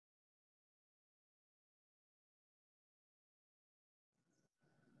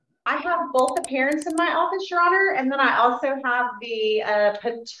I have both the parents in my office, Your Honor, and then I also have the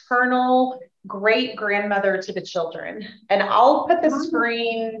paternal great grandmother to the children. And I'll put the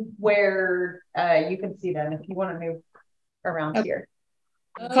screen where you can see them if you want to move around here.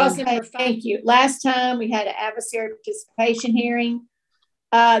 Okay, thank you. Last time we had an adversary participation hearing.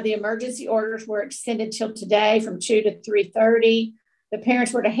 The emergency orders were extended till today from 2 to 3:30. The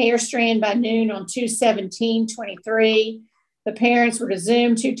parents were to hair strand by noon on 2/17/23. The parents were to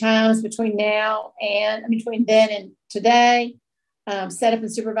Zoom 2 times between then and today, set up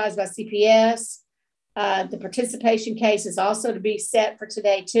and supervised by CPS. The participation case is also to be set for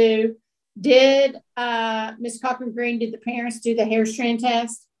today too. Did Ms. Cochran Green, did the parents do the hair strand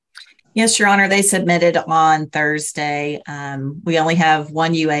test? Yes, Your Honor, they submitted on Thursday. We only have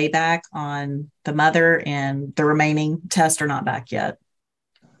one UA back on the mother, and the remaining tests are not back yet.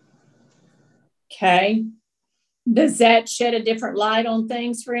 Okay. Does that shed a different light on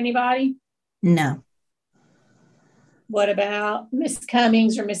things for anybody? No. What about Miss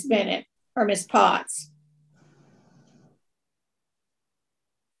Cummings or Miss Bennett or Miss Potts?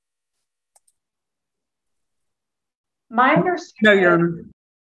 My understanding. No, Your Honor.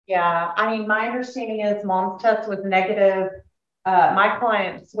 Yeah, I mean, my understanding is mom's test was negative. My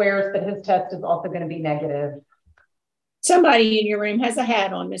client swears that his test is also going to be negative. Somebody in your room has a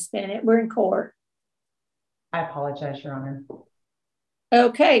hat on, Miss Bennett. We're in court. I apologize, Your Honor.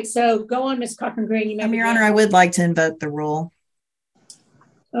 Okay, so go on, Ms. Cochran Green. Your Honor, I would like to invoke the rule.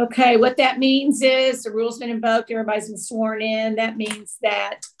 Okay, what that means is the rule's been invoked. Everybody's been sworn in. That means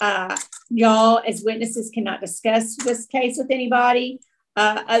that y'all as witnesses cannot discuss this case with anybody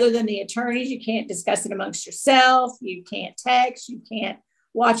other than the attorneys. You can't discuss it amongst yourself. You can't text. You can't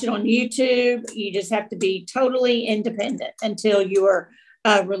watch it on YouTube. You just have to be totally independent until you are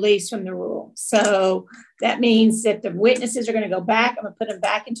released from the rule. So that means that the witnesses are going to go back. I'm going to put them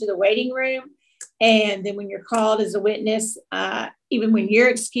back into the waiting room. And then when you're called as a witness, even when you're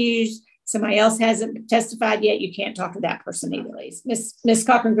excused, somebody else hasn't testified yet, you can't talk to that person either. Ms.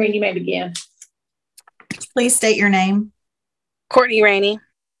 Cochran Green, you may begin. Please state your name. Courtney Rainey.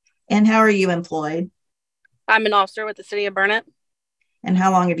 And how are you employed? I'm an officer with the city of Burnett. And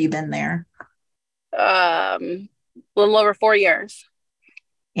how long have you been there? A little over 4 years.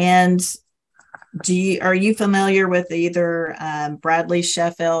 And are you familiar with either Bradley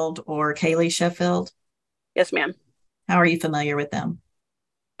Sheffield or Kaylee Sheffield? Yes, ma'am. How are you familiar with them?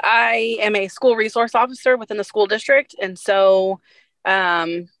 I am a school resource officer within the school district. And so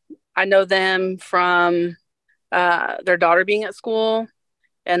I know them from their daughter being at school.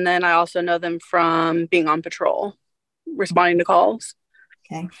 And then I also know them from being on patrol, responding to calls.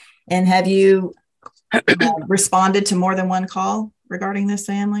 Okay. And have you responded to more than one call regarding this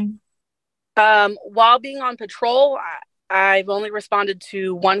family? While being on patrol, I've only responded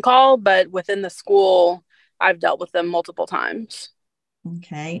to one call, but within the school, I've dealt with them multiple times.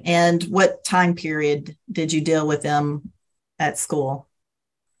 Okay. And what time period did you deal with them at school?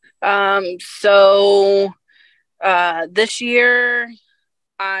 So this year,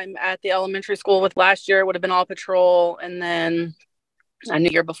 I'm at the elementary school. With last year, it would have been all patrol, and then a new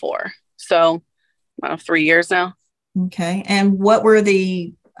year before. So 3 years now. Okay. And what were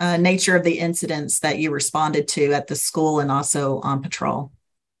the nature of the incidents that you responded to at the school and also on patrol?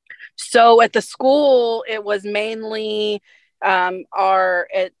 So at the school, it was mainly our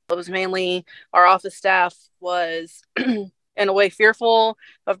office staff was in a way fearful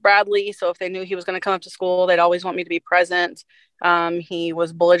of Bradley. So if they knew he was going to come up to school, they'd always want me to be present. He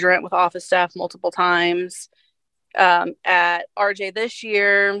was belligerent with office staff multiple times. At RJ this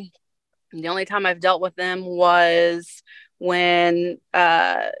year, the only time I've dealt with them was when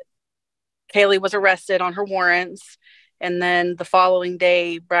Kaylee was arrested on her warrants. And then the following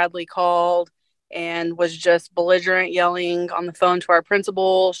day, Bradley called and was just belligerent, yelling on the phone to our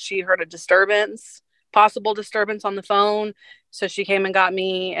principal. She heard a possible disturbance on the phone. So she came and got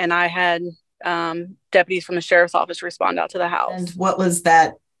me, and I had deputies from the sheriff's office respond out to the house. And what was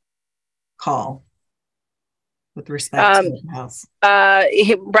that call with respect to the house?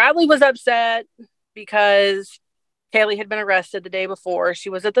 Bradley was upset because Kaylee had been arrested the day before. She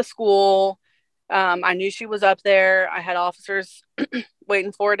was at the school. I knew she was up there. I had officers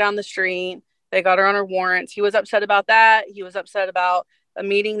waiting for her down the street. They got her on her warrants. He was upset about that. He was upset about a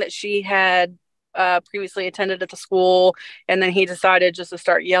meeting that she had previously attended at the school. And then he decided just to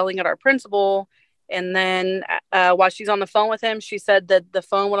start yelling at our principal. And then while she's on the phone with him, she said that the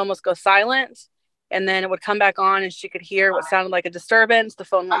phone would almost go silent. And then it would come back on and she could hear what sounded like a disturbance. The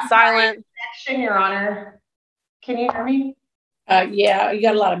phone went silent. Objection, Your Honor. Can you hear me? Yeah, you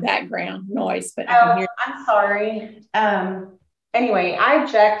got a lot of background noise, but I can hear. I'm sorry. anyway, I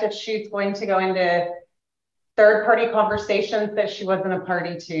object if she's going to go into third-party conversations that she wasn't a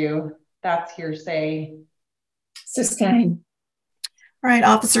party to. That's hearsay. Sustained. All right,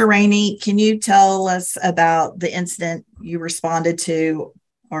 Officer Rainey, can you tell us about the incident you responded to,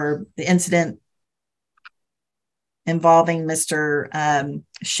 or the incident involving Mr.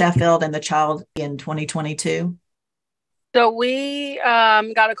 Sheffield and the child in 2022? So we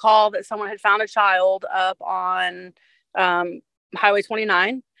got a call that someone had found a child up on Highway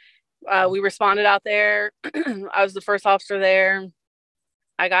 29. We responded out there. I was the first officer there.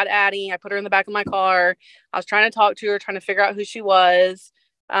 I got Addie. I put her in the back of my car. I was trying to talk to her, trying to figure out who she was.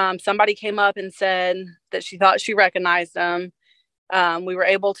 Somebody came up and said that she thought she recognized him. We were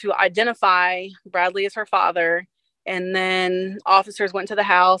able to identify Bradley as her father. And then officers went to the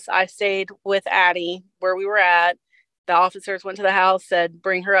house. I stayed with Addie where we were at. The officers went to the house, said,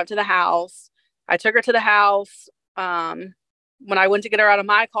 bring her up to the house. I took her to the house. When I went to get her out of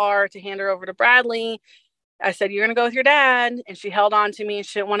my car to hand her over to Bradley, I said, you're going to go with your dad. And she held on to me and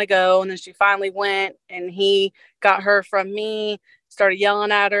she didn't want to go. And then she finally went and he got her from me, started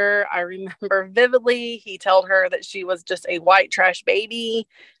yelling at her. I remember vividly, he told her that she was just a white trash baby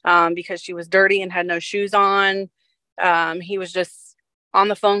because she was dirty and had no shoes on. He was just on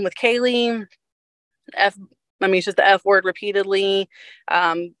the phone with Kaylee. It's just the F word repeatedly.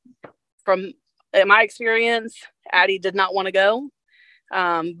 From in my experience, Addie did not want to go.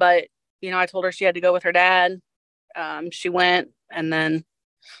 But, I told her she had to go with her dad. She went, and then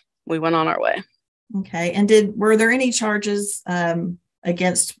we went on our way. Okay. And were there any charges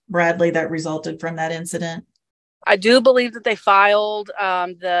against Bradley that resulted from that incident? I do believe that they filed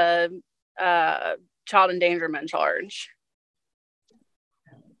the child endangerment charge.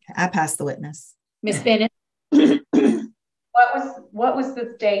 I passed the witness. Miss Bennett. What was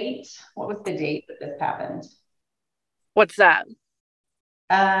the date? What was the date that this happened? What's that?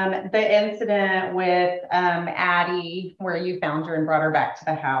 The incident with Addie, where you found her and brought her back to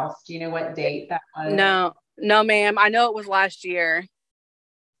the house. Do you know what date that was? No, ma'am. I know it was last year.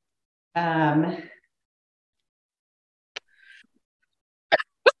 Was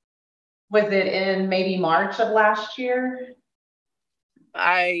it in maybe March of last year?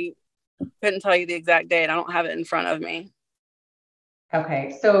 I couldn't tell you the exact date. I don't have it in front of me.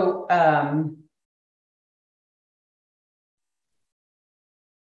 Okay, so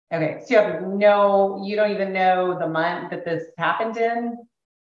you don't even know the month that this happened in?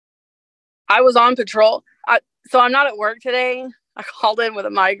 I was on patrol. So I'm not at work today. I called in with a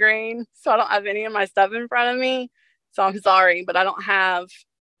migraine, so I don't have any of my stuff in front of me. So I'm sorry, but I don't have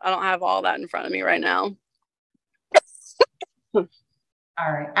all that in front of me right now.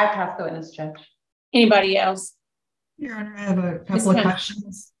 All right, I pass the witness, Judge. Anybody else? Your Honor, I have a couple of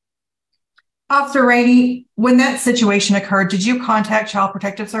questions. Officer Rainey, when that situation occurred, did you contact Child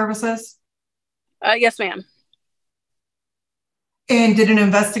Protective Services? Yes, ma'am. And did an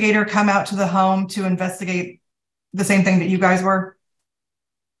investigator come out to the home to investigate the same thing that you guys were?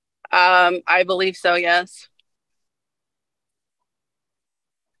 I believe so, yes.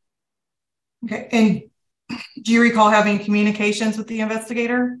 Okay, and do you recall having communications with the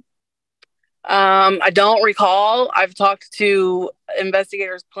investigator? I don't recall. I've talked to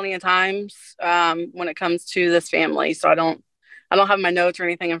investigators plenty of times when it comes to this family, so I don't have my notes or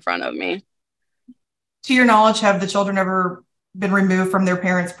anything in front of me. To your knowledge, have the children ever been removed from their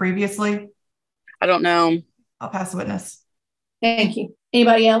parents previously? I don't know. I'll pass the witness. Thank you.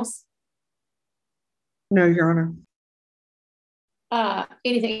 Anybody else? No, Your Honor.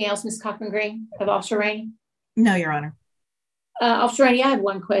 Anything else, Ms. Cochran-Green of Officer Rainey? No, Your Honor. Officer Rainey, I have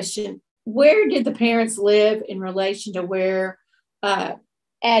one question. Where did the parents live in relation to where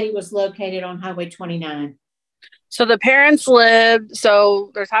Addie was located on Highway 29? So the parents lived,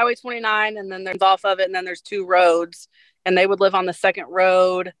 so there's Highway 29 and then there's off of it and then there's two roads and they would live on the second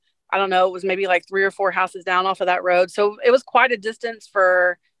road. I don't know, it was maybe like 3 or 4 houses down off of that road. So it was quite a distance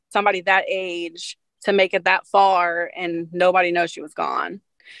for somebody that age to make it that far and nobody knows she was gone.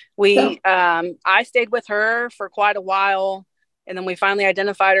 I stayed with her for quite a while. And then we finally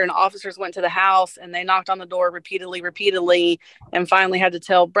identified her and officers went to the house and they knocked on the door repeatedly and finally had to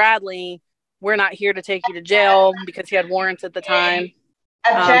tell Bradley, we're not here to take you to jail because he had warrants at the time.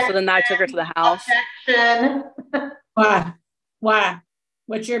 So then I took her to the house. Objection. Why?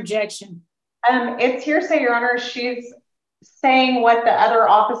 What's your objection? It's hearsay, Your Honor. She's saying what the other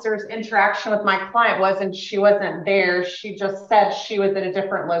officer's interaction with my client was, and she wasn't there. She just said she was at a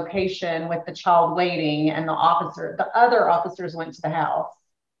different location with the child waiting, and the other officers went to the house.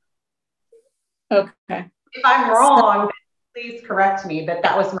 Okay. If I'm wrong, please correct me, but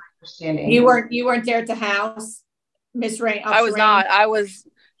that was my understanding. You weren't there at the house? Miss Rain? I was not. I was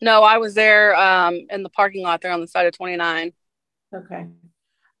there in the parking lot there on the side of 29. Okay.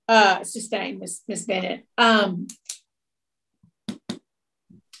 Sustained, Miss Bennett.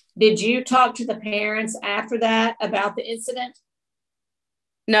 Did you talk to the parents after that about the incident?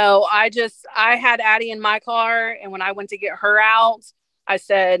 No, I had Addie in my car, and when I went to get her out, I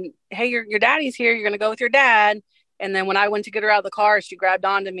said, "Hey, your daddy's here. You're gonna go with your dad." And then when I went to get her out of the car, she grabbed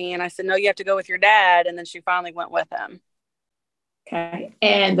onto me, and I said, "No, you have to go with your dad." And then she finally went with him. Okay.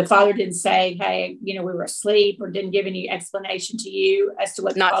 And the father didn't say, "Hey, we were asleep," or didn't give any explanation to you as to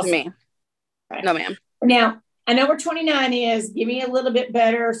what? Not to me. Okay. No, ma'am. Now, I know where 29 is. Give me a little bit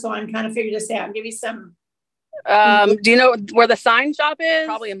better so I'm kind of figure this out and give me some. Do you know where the sign shop is?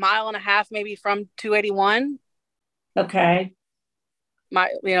 Probably a mile and a half, maybe, from 281. Okay.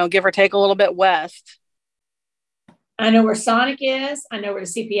 Give or take a little bit west. I know where Sonic is. I know where the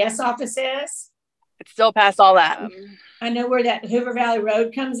CPS office is. It's still past all that. I know where that Hoover Valley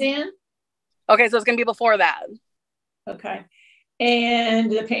Road comes in. Okay, so it's going to be before that. Okay.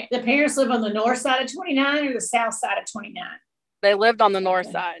 And the parents live on the north side of 29 or the south side of 29? They lived on the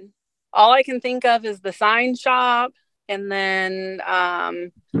north side. All I can think of is the sign shop and then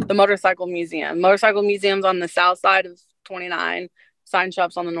the motorcycle museum. Motorcycle museum's on the south side of 29. Sign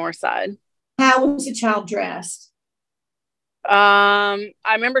shop's on the north side. How was the child dressed? I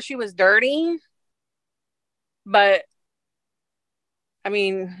remember she was dirty, but I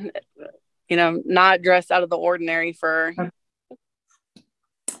mean, not dressed out of the ordinary for.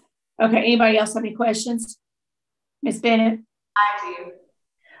 Okay. Anybody else have any questions? Ms. Bennett? I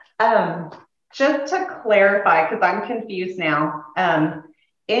do. Just to clarify, because I'm confused now.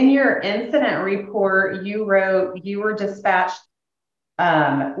 In your incident report, you wrote you were dispatched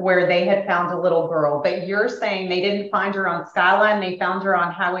where they had found a little girl, but you're saying they didn't find her on Skyline, they found her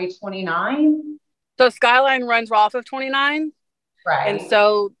on Highway 29? So Skyline runs off of 29. Right. And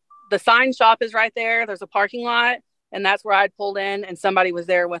so the sign shop is right there. There's a parking lot, and that's where I'd pulled in, and somebody was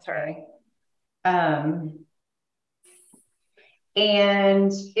there with her. And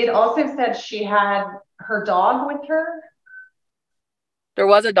it also said she had her dog with her. There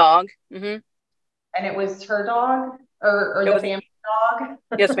was a dog. Mm-hmm. And it was her dog or the family dog?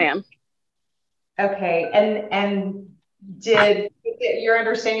 Yes, ma'am. Okay. And did your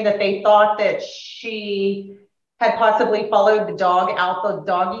understanding that they thought that she had possibly followed the dog out the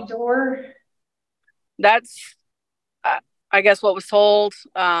doggy door? That's, I guess, what was told.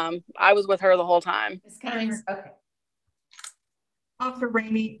 I was with her the whole time. Okay. Officer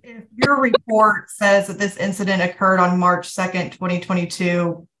Ramey, if your report says that this incident occurred on March 2nd,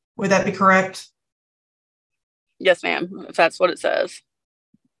 2022, would that be correct? Yes, ma'am, if that's what it says.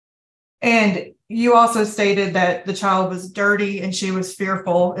 And you also stated that the child was dirty and she was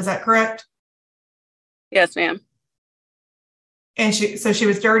fearful. Is that correct? Yes, ma'am. And she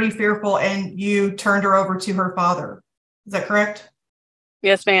was dirty, fearful, and you turned her over to her father. Is that correct?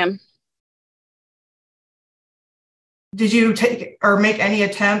 Yes, ma'am. Did you take or make any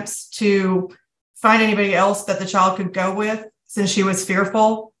attempts to find anybody else that the child could go with since she was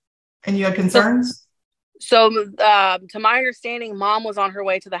fearful and you had concerns? So to my understanding, Mom was on her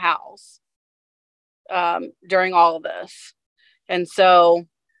way to the house during all of this. And so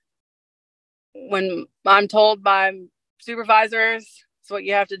when I'm told by supervisors, it's what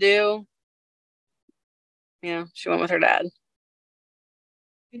you have to do, she went with her dad.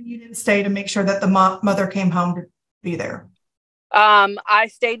 And you didn't stay to make sure that the mother came home to be there?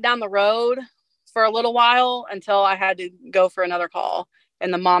 I stayed down the road for a little while until I had to go for another call,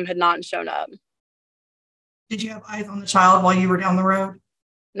 and the mom had not shown up. Did you have eyes on the child while you were down the road?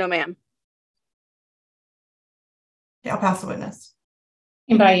 No, ma'am. Yeah, I'll pass the witness.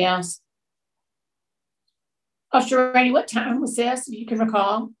 Anybody else? Officer Rainey, what time was this, if you can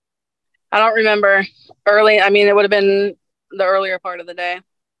recall? I don't remember. Early, it would have been the earlier part of the day.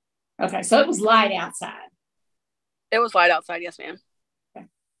 Okay, so it was light outside. It was light outside, yes, ma'am. Okay.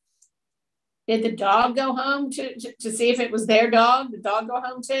 Did the dog go home to see if it was their dog? Did the dog go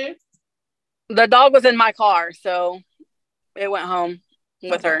home too? The dog was in my car, so it went home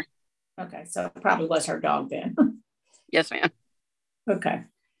with her. Okay, so it probably was her dog then. Yes, ma'am. Okay.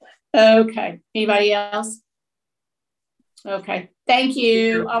 Anybody else? Okay. Thank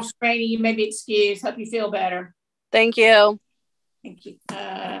you. Officer Rainey, you may be excused. Hope you feel better. Thank you. Thank you.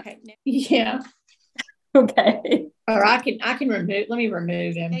 Okay. Yeah. Okay. Or I can remove. Let me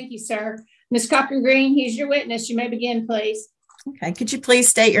remove him. Thank you, sir. Ms. Cochran Green, he's your witness. You may begin, please. Okay. Could you please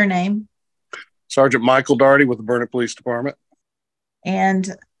state your name? Sergeant Michael Daugherty with the Burnett Police Department. And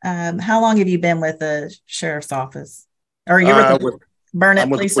how long have you been with the sheriff's office? Or you're with the Burnett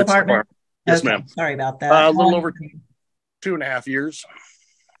Police Department? Yes, Okay, ma'am. sorry about that. A little over 2.5 years.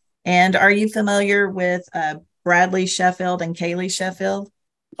 And are you familiar with Bradley Sheffield and Kaylee Sheffield?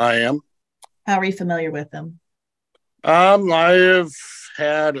 I am. How are you familiar with them? I have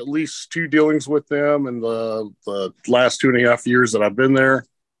had at least 2 dealings with them in the last 2.5 years that I've been there.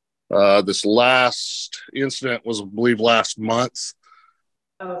 This last incident was, I believe, last month,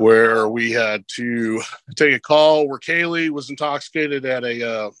 where we had to take a call where Kaylee was intoxicated at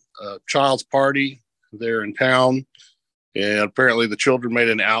a child's party there in town. And apparently the children made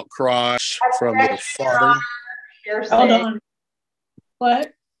an outcry from their father. Hearsay. Hold on.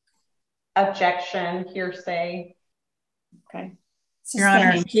 What? Objection, hearsay. Okay. Your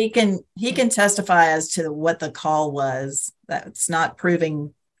Honor, Sustained. he can testify as to what the call was. That's not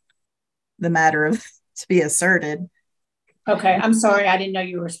proving the matter of to be asserted. Okay, I'm sorry. I didn't know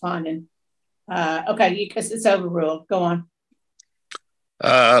you were responding. Okay, because it's overruled. Go on.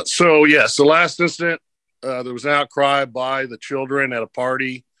 So yes, the last incident, there was an outcry by the children at a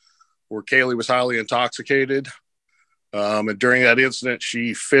party where Kaylee was highly intoxicated. And during that incident,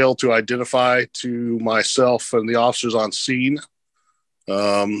 she failed to identify to myself and the officers on scene.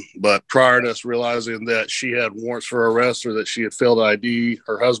 But prior to us realizing that she had warrants for arrest or that she had failed ID,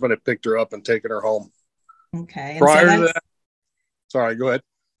 her husband had picked her up and taken her home. Okay. And Prior to that, sorry, go ahead.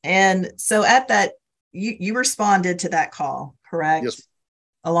 And so at that, you responded to that call, correct? Yes.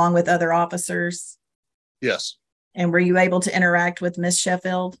 Along with other officers? Yes. And were you able to interact with Miss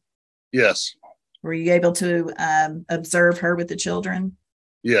Sheffield? Yes. Were you able to observe her with the children?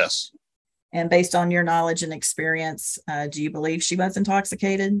 Yes. And based on your knowledge and experience, do you believe she was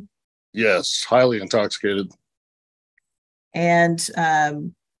intoxicated? Yes. Highly intoxicated. And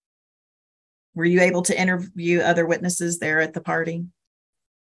were you able to interview other witnesses there at the party?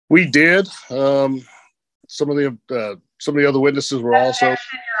 We did. Some of the other witnesses were also.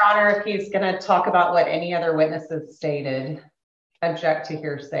 Objection, Your Honor, if he's going to talk about what any other witnesses stated. Object to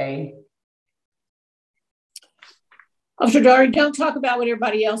hearsay. Officer Doherty, don't talk about what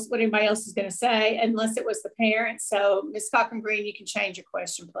anybody else is going to say unless it was the parents. So Ms. Cochran Green, you can change your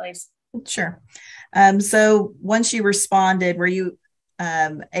question, please. Sure. So once you responded, were you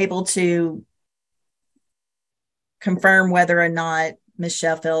able to confirm whether or not Ms.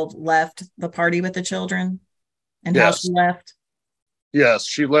 Sheffield left the party with the children and how she left? Yes,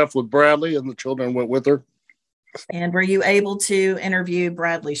 she left with Bradley and the children went with her. And were you able to interview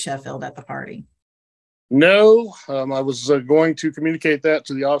Bradley Sheffield at the party? No, I was going to communicate that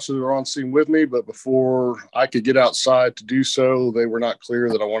to the officers who were on scene with me, but before I could get outside to do so, they were not clear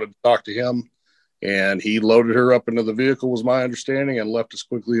that I wanted to talk to him. And he loaded her up into the vehicle, was my understanding, and left as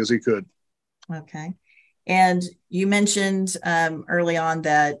quickly as he could. Okay. And you mentioned early on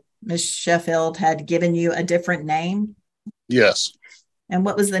that Ms. Sheffield had given you a different name. Yes. And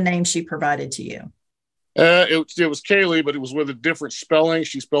what was the name she provided to you? It was Kaylee, but it was with a different spelling.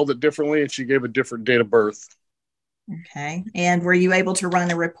 She spelled it differently and she gave a different date of birth. Okay. And were you able to run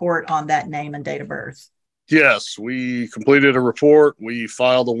a report on that name and date of birth? Yes, we completed a report. We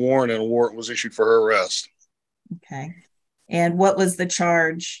filed a warrant and a warrant was issued for her arrest. Okay. And what was the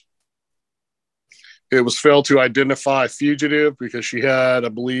charge? It was failed to identify fugitive because she had, I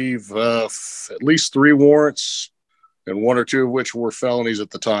believe, at least 3 warrants and 1 or 2 of which were felonies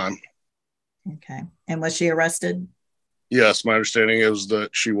at the time. Okay. And was she arrested? Yes, my understanding is that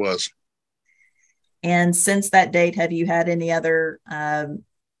she was. And since that date, have you had any other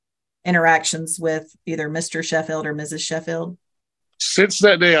interactions with either Mr. Sheffield or Mrs. Sheffield? Since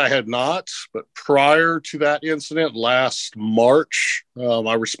that day, I had not. But prior to that incident, last March,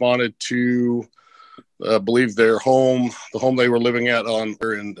 I responded to, I believe, their home, the home they were living at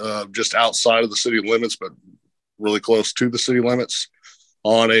just outside of the city limits, but really close to the city limits,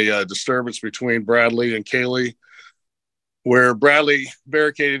 on a disturbance between Bradley and Kaylee, where Bradley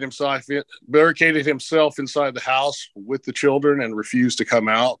barricaded himself inside the house with the children and refused to come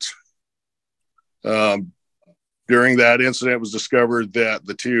out. During that incident, it was discovered that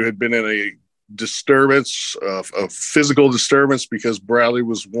the two had been in a disturbance, a physical disturbance, because Bradley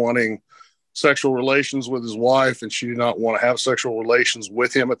was wanting sexual relations with his wife and she did not want to have sexual relations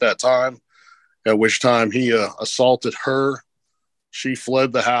with him at that time, at which time he assaulted her. She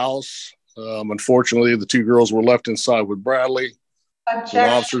fled the house. Unfortunately, the 2 girls were left inside with Bradley.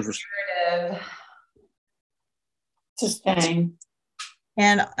 Objection. Sustained.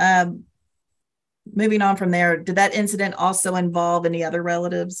 And moving on from there, did that incident also involve any other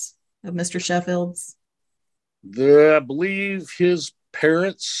relatives of Mr. Sheffield's? I believe his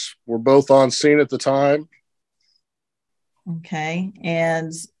parents were both on scene at the time.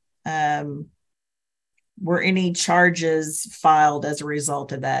 were any charges filed as a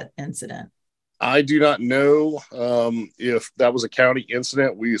result of that incident? I do not know if that was a county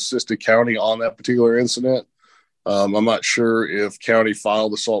incident. We assisted county on that particular incident. I'm not sure if county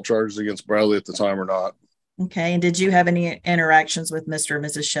filed assault charges against Bradley at the time or not. Okay. And did you have any interactions with Mr. and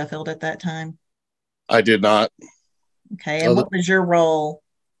Mrs. Sheffield at that time? I did not. Okay. And what was your role?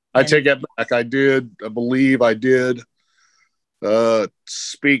 I take that back. I believe I did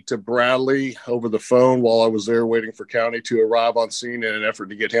speak to Bradley over the phone while I was there waiting for county to arrive on scene in an effort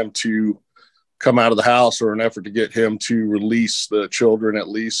to get him to come out of the house, or an effort to get him to release the children at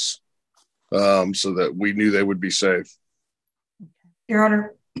least, so that we knew they would be safe. Your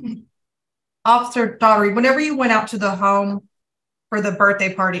Honor, Officer Daugherty, whenever you went out to the home for the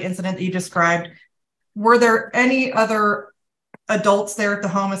birthday party incident that you described, were there any other adults there at the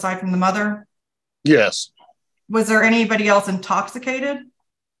home aside from the mother? Yes. Was there anybody else intoxicated?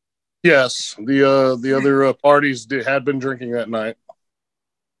 Yes. The other parties had been drinking that night.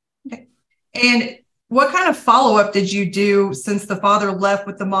 Okay. And what kind of follow-up did you do since the father left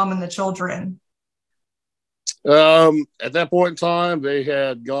with the mom and the children? At that point in time, they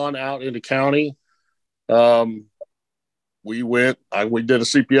had gone out into county. We did a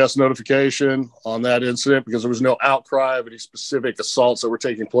CPS notification on that incident because there was no outcry of any specific assaults that were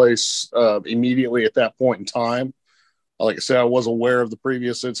taking place immediately at that point in time. Like I said, I was aware of the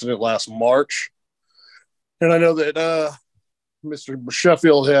previous incident last March. And I know that Mr.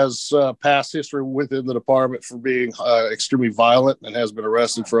 Sheffield has past history within the department for being extremely violent and has been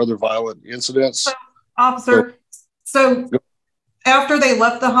arrested for other violent incidents. So, Officer, so after they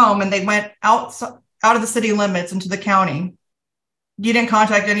left the home and they went out of the city limits into the county, you didn't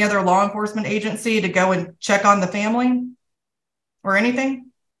contact any other law enforcement agency to go and check on the family or anything?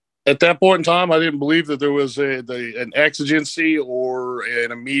 At that point in time, I didn't believe that there was an exigency or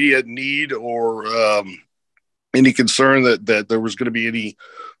an immediate need or any concern that there was going to be any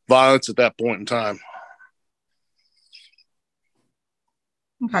violence at that point in time.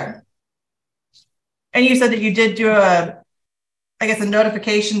 Okay. And you said that you did do a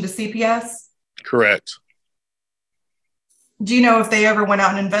notification to CPS? Correct. Do you know if they ever went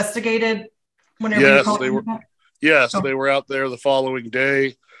out and investigated whenever yes, you called they them? were. Yes, they were out there the following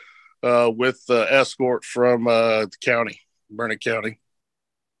day with escort from the county, Burnett County.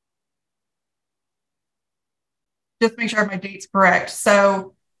 Just make sure I have my dates correct.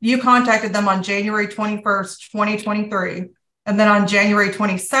 So you contacted them on January 21st, 2023. And then on January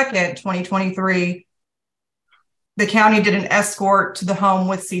 22nd, 2023, the county did an escort to the home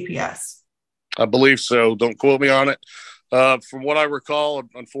with CPS. I believe so. Don't quote me on it. From what I recall,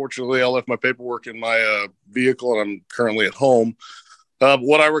 unfortunately, I left my paperwork in my vehicle and I'm currently at home.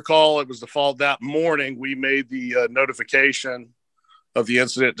 What I recall, it was the fall that morning, we made the notification of the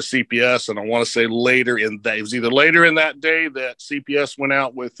incident to CPS. And I want to say later in that, it was either later in that day that CPS went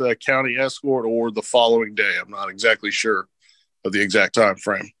out with county escort or the following day. I'm not exactly sure of the exact time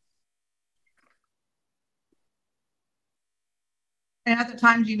frame. And at the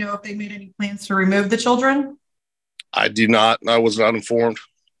time, do you know if they made any plans to remove the children? I do not. I was not informed.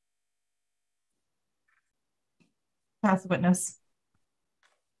 Pass the witness.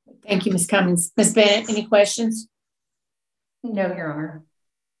 Thank you, Ms. Cummins. Ms. Bennett, any questions? No, Your Honor.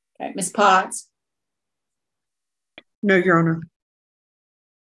 Okay, Ms. Potts. No, Your Honor.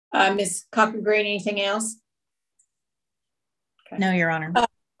 Ms. Cochran-Green, anything else? Okay. No, Your Honor.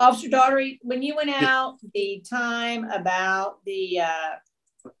 Officer Daugherty, when you went out, the time about the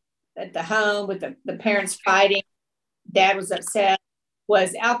at the home with the parents fighting, dad was upset,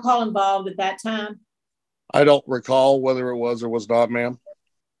 was alcohol involved at that time? I don't recall whether it was or was not, ma'am.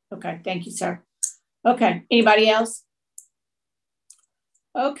 Okay, thank you, sir. Okay, anybody else?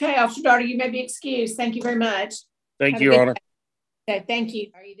 Okay, Officer Daugherty, you may be excused. Thank you very much. Thank you, Your Honor. Okay, thank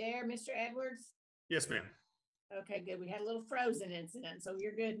you. Are you there, Mr. Edwards? Yes, ma'am. Okay, good. We had a little frozen incident, so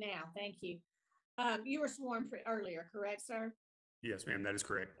you're good now. Thank you. You were sworn earlier, correct, sir? Yes, ma'am, that is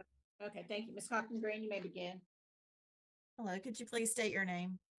correct. Okay, thank you. Ms. Cochran-Green, you may begin. Hello, could you please state your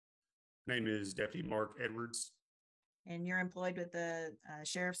name? Name is Deputy Mark Edwards. And you're employed with the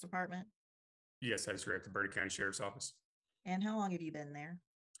Sheriff's Department? Yes, that is correct, the Burnett County Sheriff's Office. And how long have you been there?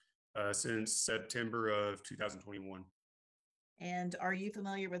 Since September of 2021. And are you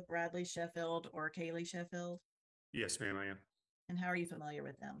familiar with Bradley Sheffield or Kaylee Sheffield? Yes, ma'am, I am. And how are you familiar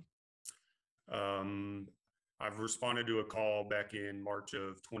with them? I've responded to a call back in March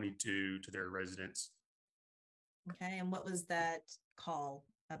of 22 to their residence. Okay, and what was that call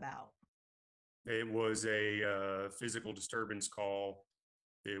about? It was a physical disturbance call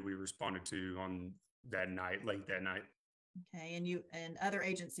that we responded to on that night, late that night. Okay, and you and other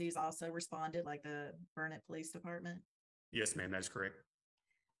agencies also responded, like the Burnett Police Department? Yes, ma'am, that's correct.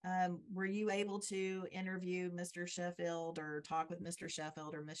 Were you able to interview Mr. Sheffield or talk with Mr.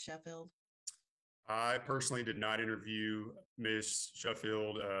 Sheffield or Miss Sheffield? I personally did not interview Miss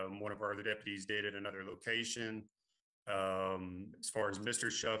Sheffield. One of our other deputies did at another location. As far as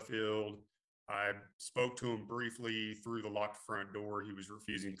Mr. Sheffield, I spoke to him briefly through the locked front door. He was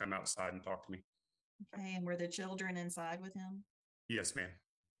refusing to come outside and talk to me. Okay, and were the children inside with him? Yes, ma'am.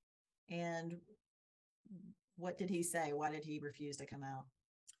 And what did he say? Why did he refuse to come out?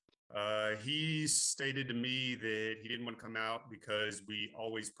 He stated to me that he didn't want to come out because we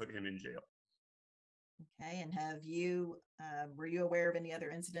always put him in jail. Okay, and have you, were you aware of any other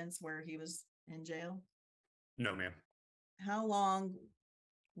incidents where he was in jail? No, ma'am. How long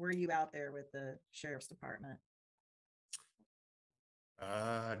were you out there with the sheriff's department?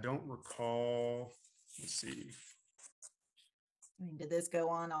 I don't recall. Let's see. I mean, did this go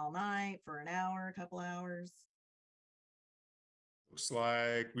on all night, for an hour, a couple hours? Looks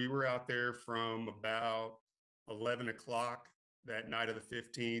like we were out there from about 11 o'clock that night of the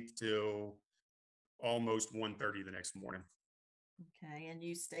 15th till almost 1:30 the next morning. Okay, and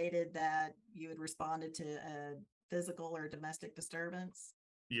you stated that you had responded to a physical or domestic disturbance.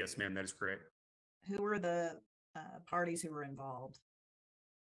 Yes, ma'am, that is correct. Who were the parties who were involved?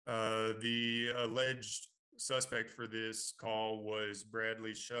 The alleged suspect for this call was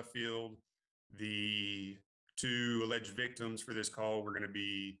Bradley Sheffield. The two alleged victims for this call were going to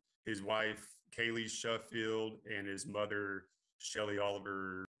be his wife, Kaylee Sheffield, and his mother, Shelly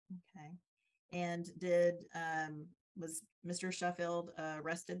Oliver. Okay. And did was Mr. Sheffield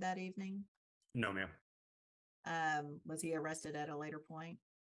arrested that evening? No, ma'am. Was he arrested at a later point?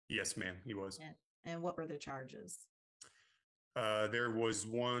 Yes, ma'am, he was. And what were the charges? There was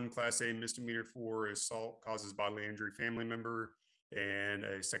one Class A misdemeanor for assault causes bodily injury family member and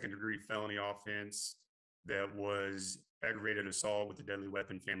a second-degree felony offense that was aggravated assault with a deadly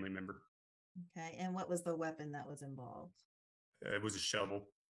weapon family member. Okay, and what was the weapon that was involved? It was a shovel.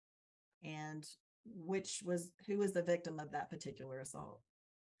 And who was the victim of that particular assault?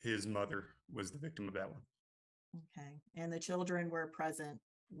 His mother was the victim of that one. Okay, and the children were present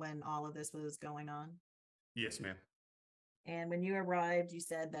when all of this was going on? Yes, ma'am. And when you arrived, you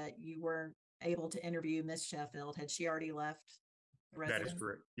said that you weren't able to interview Miss Sheffield. Had she already left the residence? That is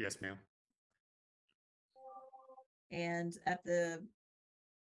correct. Yes, ma'am. And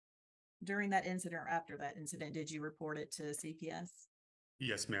during that incident or after that incident, did you report it to CPS?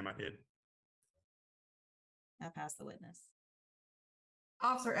 Yes, ma'am, I did. I pass the witness.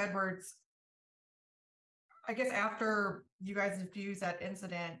 Officer Edwards, I guess after you guys diffused that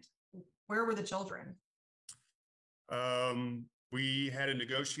incident, where were the children? We had a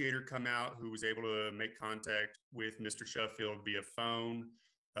negotiator come out who was able to make contact with Mr. Sheffield via phone.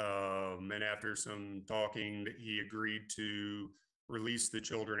 And after some talking, he agreed to release the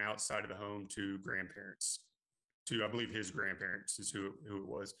children outside of the home to grandparents, to, I believe, his grandparents is who it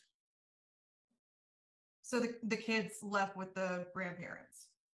was. So the kids left with the grandparents?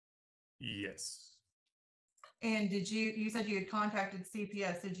 Yes. And you said you had contacted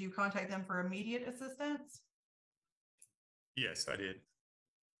CPS. Did you contact them for immediate assistance? Yes, I did.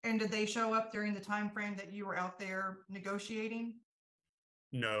 And did they show up during the time frame that you were out there negotiating?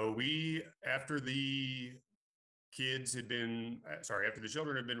 No, after the children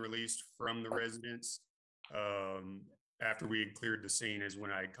had been released from the residence, after we had cleared the scene is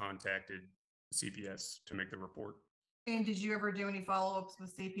when I contacted CPS to make the report. And did you ever do any follow-ups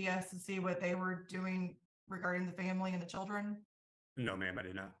with CPS to see what they were doing regarding the family and the children? No, ma'am, I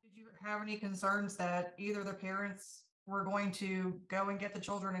did not. Did you have any concerns that either the parents were going to go and get the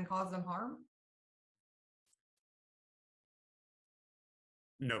children and cause them harm?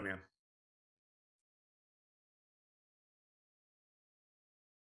 No, ma'am.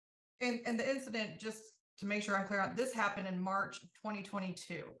 And the incident, just to make sure I'm clear on, this happened in March of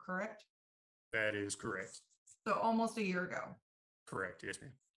 2022, correct? That is correct. So almost a year ago. Correct. Yes,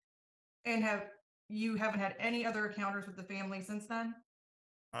 ma'am. And you haven't had any other encounters with the family since then?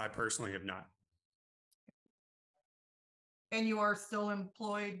 I personally have not. And you are still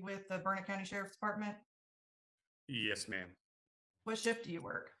employed with the Burnett County Sheriff's Department? Yes, ma'am. What shift do you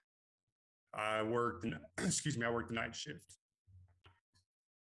work? I worked the night shift.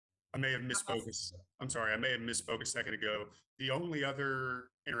 I may have misspoke. I'm sorry, I may have misspoke a second ago. The only other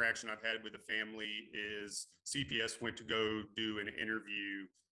interaction I've had with the family is CPS went to go do an interview.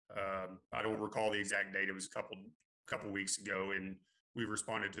 I don't recall the exact date. It was a couple weeks ago, and we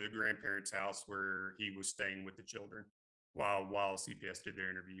responded to the grandparents' house where he was staying with the children while CPS did their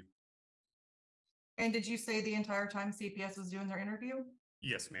interview. And did you say the entire time CPS was doing their interview?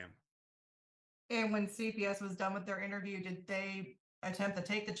 Yes, ma'am. And when CPS was done with their interview, did they attempt to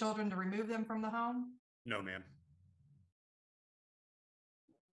take the children to remove them from the home? No, ma'am.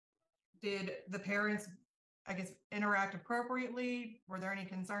 Did the parents, I guess, interact appropriately? Were there any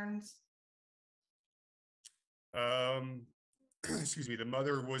concerns? Excuse me. The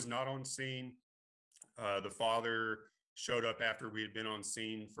mother was not on scene. The father showed up after we had been on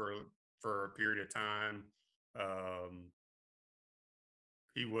scene for a period of time.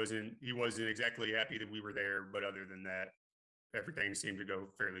 He wasn't exactly happy that we were there, but other than that, everything seemed to go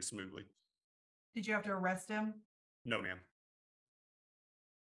fairly smoothly. Did you have to arrest him? No, ma'am.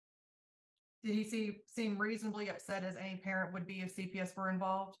 Did he seem reasonably upset as any parent would be if CPS were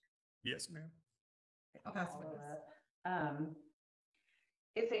involved? Yes, ma'am. I'll pass the witness.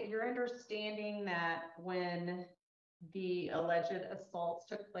 Is it your understanding that when the alleged assaults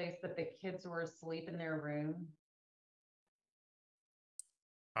took place that the kids were asleep in their room?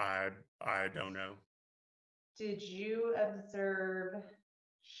 I don't know. Did you observe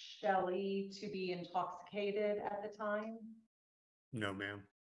Shelley to be intoxicated at the time? No, ma'am.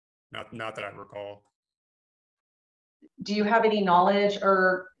 Not that I recall. Do you have any knowledge,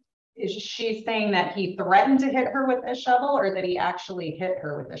 or is she saying that he threatened to hit her with a shovel, or that he actually hit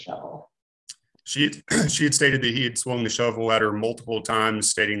her with a shovel? She had stated that he had swung the shovel at her multiple times,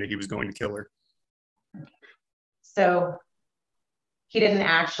 stating that he was going to kill her. So he didn't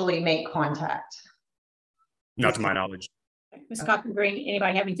actually make contact? Not to my knowledge. Ms. Cochran Green,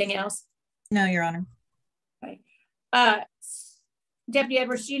 anybody have anything else? No, Your Honor. Okay. Deputy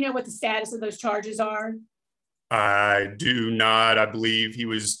Edwards, do you know what the status of those charges are? I do not. I believe he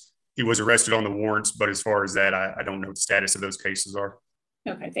was arrested on the warrants, but as far as that, I don't know what the status of those cases are.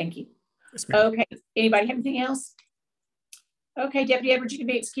 Okay, thank you. Yes, ma'am. Okay, anybody have anything else? Okay, Deputy Edwards, you can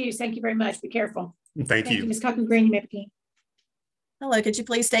be excused. Thank you very much. Be careful. Thank you. Ms. Cochran Green, you may begin. Hello, could you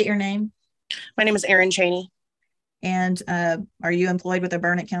please state your name? My name is Erin Cheney. And are you employed with the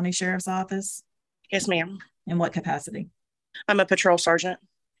Burnett County Sheriff's Office? Yes, ma'am. In what capacity? I'm a patrol sergeant.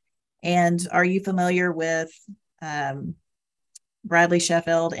 And are you familiar with Bradley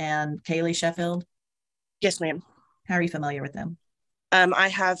Sheffield and Kaylee Sheffield? Yes, ma'am. How are you familiar with them? I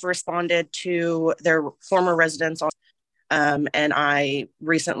have responded to their former residence, and I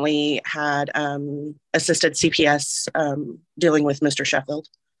recently had assisted CPS dealing with Mr. Sheffield.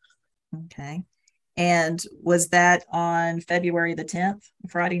 Okay. And was that on February the 10th,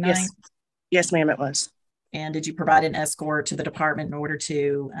 Friday night? Yes. Yes, ma'am, it was. And did you provide an escort to the department in order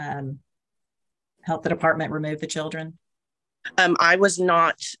to help the department remove the children? I was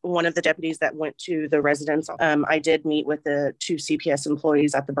not one of the deputies that went to the residence. I did meet with the 2 CPS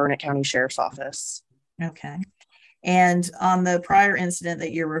employees at the Burnett County Sheriff's Office. Okay. And on the prior incident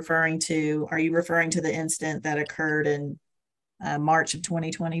that you're referring to, are you referring to the incident that occurred in March of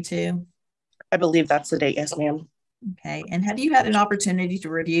 2022? I believe that's the date. Yes, ma'am. Okay. And have you had an opportunity to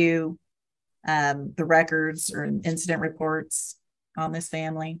review the records or incident reports on this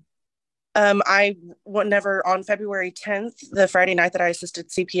family? I whenever on February 10th, the Friday night that I assisted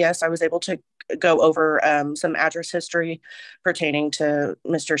CPS, I was able to go over some address history pertaining to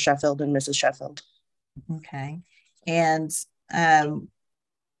Mr. Sheffield and Mrs. Sheffield. Okay. And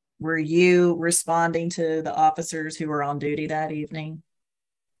were you responding to the officers who were on duty that evening?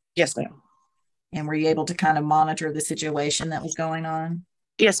 Yes, ma'am. And were you able to kind of monitor the situation that was going on?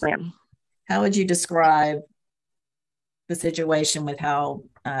 Yes, ma'am. How would you describe the situation with how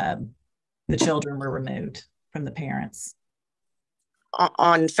the children were removed from the parents?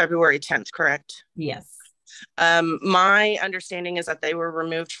 On February 10th, correct? Yes. My understanding is that they were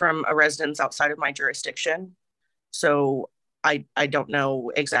removed from a residence outside of my jurisdiction. So I don't know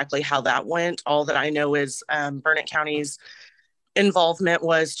exactly how that went. All that I know is Burnett County's involvement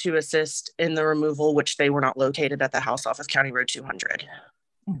was to assist in the removal, which they were not located at the house off of County Road 200.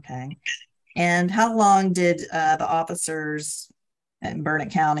 Okay. And how long did the officers in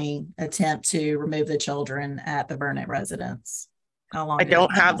Burnett County attempt to remove the children at the Burnett residence? How long? I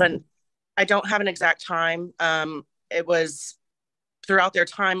don't have an exact time. It was throughout their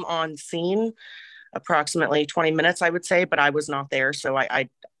time on scene, approximately 20 minutes, I would say, but I was not there, so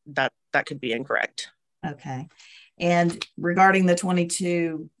that could be incorrect. Okay. And regarding the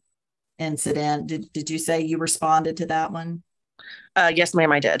 22 incident, did you say you responded to that one? Yes,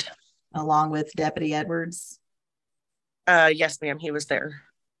 ma'am, I did. Along with Deputy Edwards? Yes, ma'am, he was there.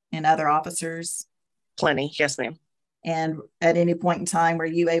 And other officers? Plenty, yes, ma'am. And at any point in time, were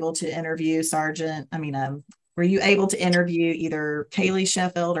you able to interview were you able to interview either Kaylee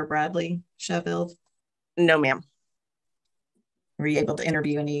Sheffield or Bradley Sheffield? No, ma'am. Were you able to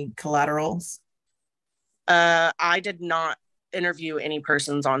interview any collaterals? I did not interview any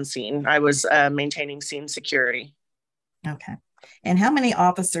persons on scene. I was maintaining scene security. Okay. And how many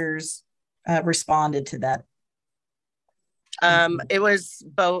officers responded to that? It was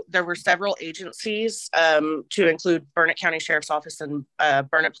both. There were several agencies to include Burnett County Sheriff's Office and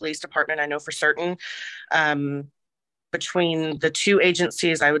Burnett Police Department. I know for certain. Between the two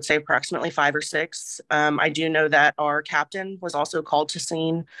agencies, I would say approximately 5 or 6. I do know that our captain was also called to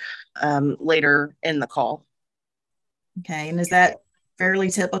scene later in the call. Okay. And is that fairly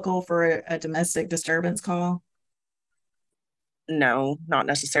typical for a domestic disturbance call? No, not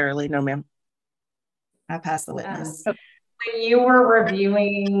necessarily. No, ma'am. I pass the witness. When you were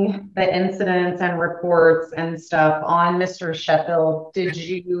reviewing the incidents and reports and stuff on Mr. Sheffield, did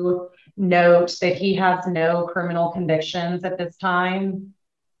you note that he has no criminal convictions at this time?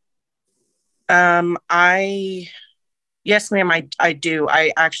 Yes, ma'am, I do.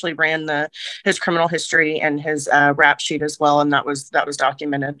 I actually ran his criminal history and his rap sheet as well, and that was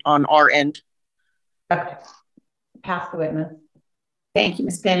documented on our end. Okay. Pass the witness. Thank you,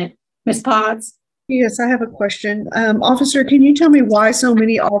 Ms. Bennett. Ms. Potts? Yes, I have a question. Officer, can you tell me why so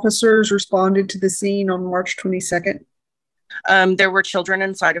many officers responded to the scene on March 22nd? There were children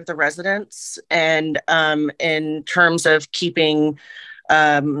inside of the residence, and in terms of keeping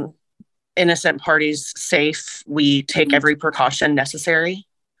innocent parties safe, we take every precaution necessary.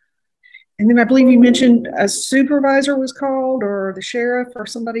 And then I believe you mentioned a supervisor was called, or the sheriff, or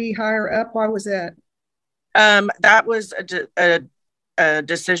somebody higher up. Why was that? That was a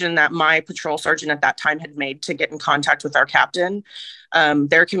decision that my patrol sergeant at that time had made to get in contact with our captain.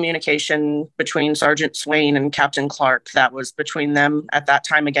 Their communication between Sergeant Swain and Captain Clark, that was between them at that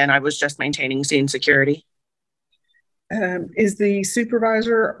time. Again, I was just maintaining scene security. Is the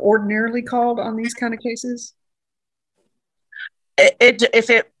supervisor ordinarily called on these kind of cases?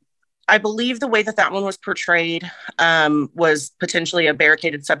 I believe the way that one was portrayed was potentially a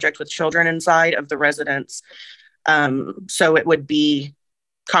barricaded subject with children inside of the residence. So it would be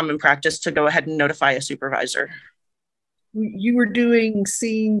common practice to go ahead and notify a supervisor. You were doing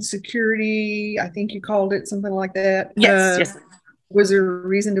scene security, I think you called it something like that. Yes. Was there a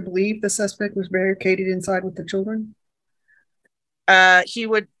reason to believe the suspect was barricaded inside with the children?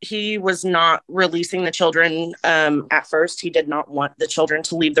 He was not releasing the children at first. He did not want the children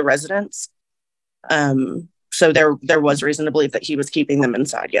to leave the residence. So there was reason to believe that he was keeping them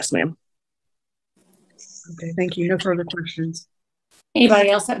inside. Yes, ma'am. Okay, thank you. No further questions.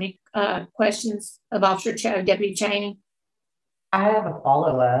 Anybody else have any questions of Deputy Cheney? I have a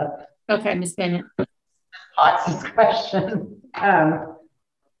follow-up. Okay, Ms. Bennett. Potts' question.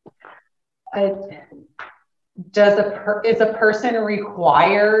 Is a person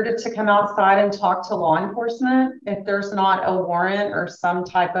required to come outside and talk to law enforcement if there's not a warrant or some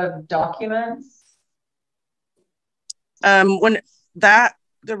type of documents?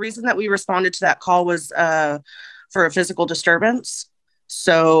 The reason that we responded to that call was for a physical disturbance.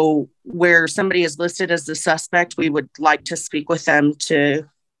 So where somebody is listed as the suspect, we would like to speak with them to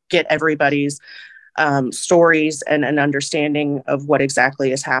get everybody's stories and an understanding of what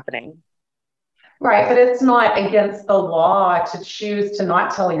exactly is happening. Right, but it's not against the law to choose to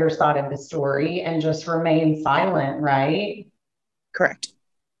not tell your side of the story and just remain silent, right? Correct.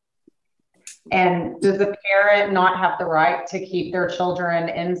 And does a parent not have the right to keep their children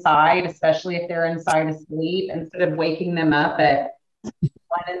inside, especially if they're inside asleep, instead of waking them up at 1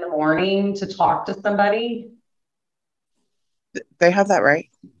 in the morning to talk to somebody? They have that right.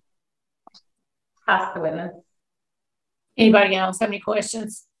 Ask the witness. Anybody else have any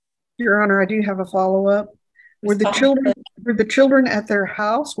questions? Your Honor, I do have a follow-up. Were the children at their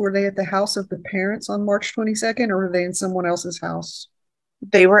house? Were they at the house of the parents on March 22nd, or were they in someone else's house?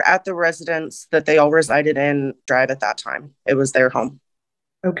 They were at the residence that they all resided in Drive at that time. It was their home.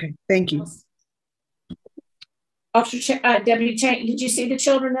 Okay, thank you. Officer Deputy Cheney, did you see the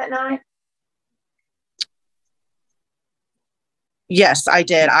children that night? Yes, I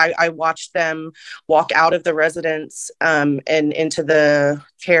did. I watched them walk out of the residence and into the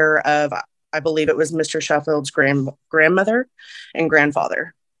care of, I believe it was Mr. Sheffield's grandmother and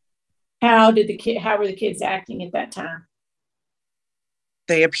grandfather. How were the kids acting at that time?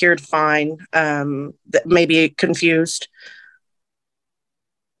 They appeared fine, maybe confused.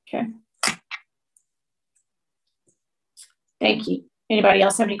 Okay. Thank you. Anybody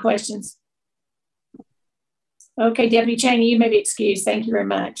else have any questions? Okay, Deputy Cheney, you may be excused. Thank you very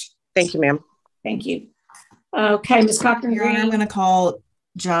much. Thank you, ma'am. Thank you. Okay, Ms. Cochran. Your Honor, I'm going to call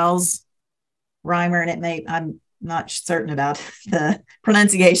Giles Reimer, and I'm not certain about the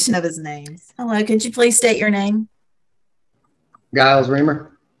pronunciation of his name. Hello, could you please state your name? Giles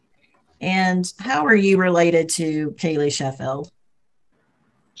Reimer. And how are you related to Kaylee Sheffield?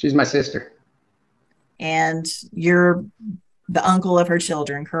 She's my sister. And you're the uncle of her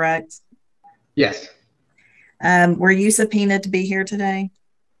children, correct? Yes. Were you subpoenaed to be here today?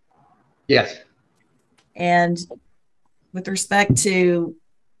 Yes. And with respect to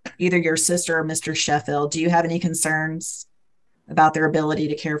either your sister or Mr. Sheffield, do you have any concerns about their ability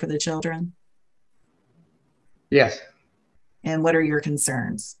to care for the children? Yes. And what are your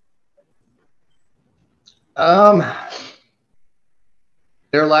concerns?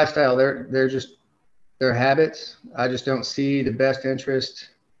 Their lifestyle, their habits. I just don't see the best interest.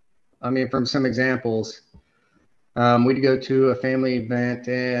 I mean, from some examples, we'd go to a family event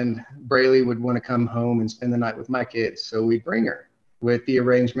and Braylee would want to come home and spend the night with my kids. So we'd bring her with the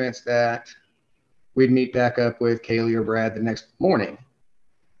arrangements that we'd meet back up with Kaylee or Brad the next morning.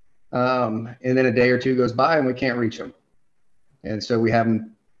 And then a day or two goes by and we can't reach them. And so we have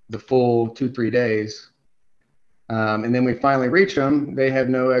them the full 2-3 days. And then we finally reach them. They have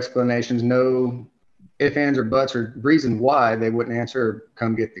no explanations, no ifs, ands, or buts, or reason why they wouldn't answer or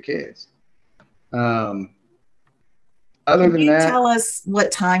come get the kids. Other Can than you that, tell us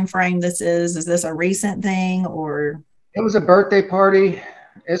what time frame this is? Is this a recent thing or? it was a birthday party.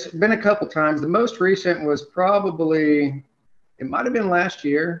 It's been a couple times. The most recent was probably, it might have been last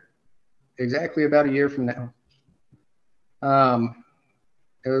year, exactly about a year from now.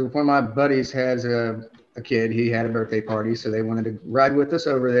 It was one of my buddies has a kid. He had a birthday party, so they wanted to ride with us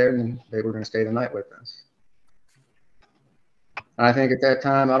over there, and they were going to stay the night with us. I think at that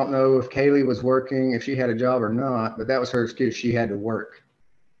time, I don't know if Kaylee was working, if she had a job or not, but that was her excuse. She had to work.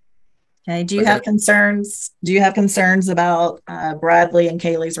 Okay. Do you have concerns? Do you have concerns about Bradley and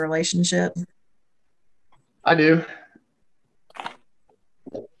Kaylee's relationship? I do.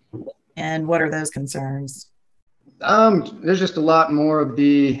 And what are those concerns? There's just a lot more of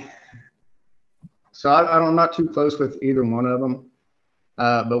the, so I'm not too close with either one of them.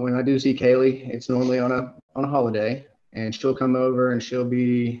 But when I do see Kaylee, it's normally on a holiday, and she'll come over and she'll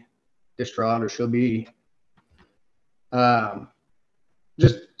be distraught, or she'll be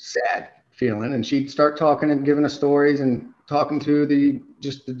just sad feeling, and she'd start talking and giving us stories and talking to the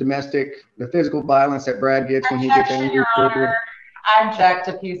domestic, the physical violence that Brad gets when he gets angry. Your Honor, I object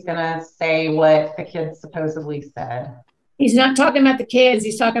if he's gonna say what the kids supposedly said. He's not talking about the kids.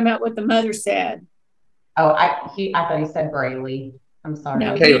 He's talking about what the mother said. Oh, I thought he said Braylee. I'm sorry.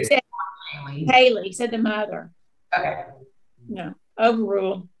 No, Kaylee. he said Kaylee. He said the mother. Okay. No,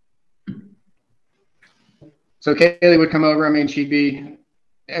 overruled. So Kaylee would come over. I mean, she'd be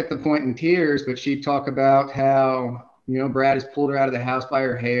at the point in tears, but she'd talk about how, Brad has pulled her out of the house by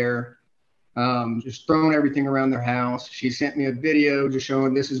her hair, just throwing everything around their house. She sent me a video just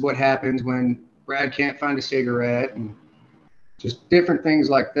showing this is what happens when Brad can't find a cigarette, and just different things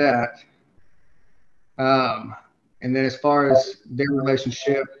like that. And then as far as their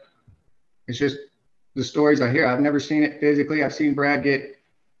relationship, it's just the stories I hear. I've never seen it physically. I've seen Brad get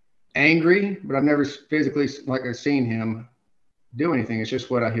angry, but I've never physically I've seen him do anything. It's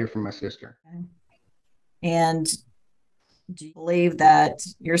just what I hear from my sister. And do you believe that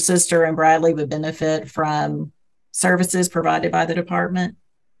your sister and Bradley would benefit from services provided by the department?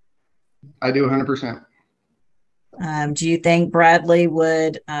 I do 100%. Do you think Bradley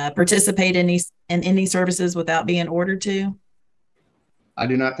would participate in any services without being ordered to? I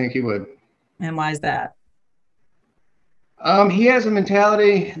do not think he would. And why is that? He has a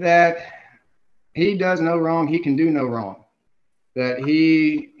mentality that he does no wrong, he can do no wrong. That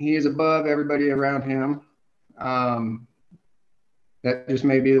he is above everybody around him. That just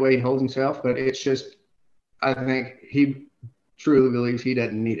may be the way he holds himself, but it's just, I think he truly believes he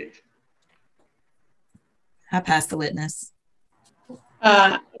doesn't need it. I pass the witness.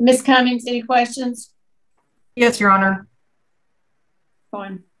 Ms. Cummings, any questions? Yes, Your Honor. Go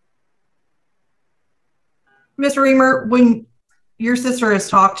on. Ms. Reamer, when your sister has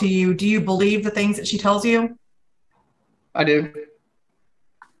talked to you, do you believe the things that she tells you? I do.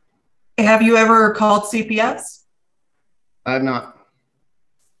 Have you ever called CPS? I have not.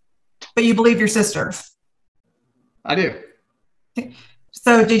 But you believe your sister? I do.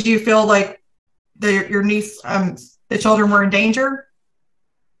 So did you feel like your niece, the children were in danger?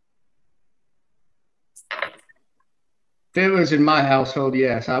 If it was in my household,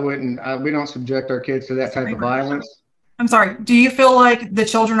 yes. I wouldn't, we don't subject our kids to that type of violence. I'm sorry. Do you feel like the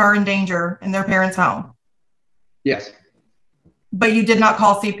children are in danger in their parents' home? Yes. But you did not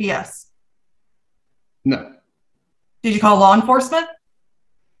call CPS? No. Did you call law enforcement?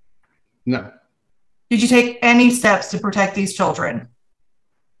 No. Did you take any steps to protect these children?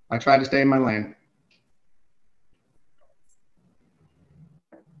 I tried to stay in my lane.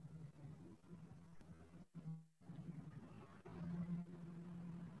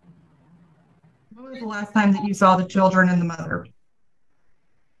 was the last time that you saw the children and the mother?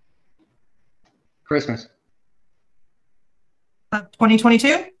 Christmas.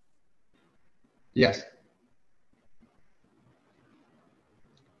 2022? Yes.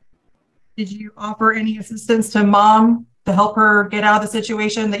 Did you offer any assistance to mom to help her get out of the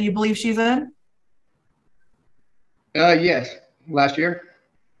situation that you believe she's in? Yes. Last year.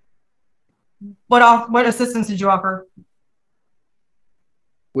 What assistance did you offer?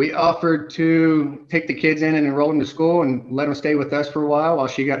 We offered to take the kids in and enroll them to school and let them stay with us for a while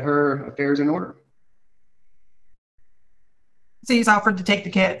she got her affairs in order. So you offered to take the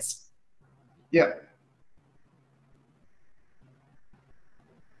kids? Yep.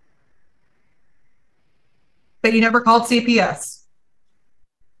 But you never called CPS?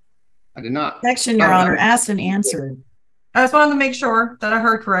 I did not. Section, Your Honor, asked and answered. I just wanted to make sure that I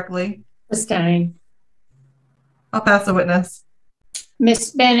heard correctly. Stein. I'll pass the witness.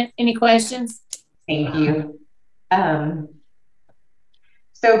 Ms. Bennett, any questions? Thank you.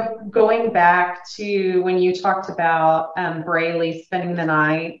 So going back to when you talked about Braylee spending the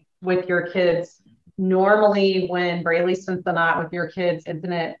night with your kids, normally when Braylee spends the night with your kids,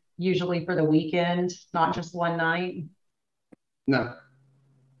 isn't it usually for the weekend, not just one night? No.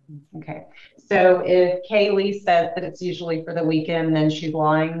 Okay. So if Kaylee says that it's usually for the weekend, then she's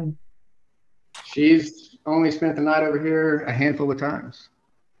lying? She's only spent the night over here a handful of times.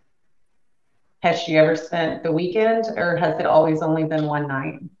 Has she ever spent the weekend, or has it always only been one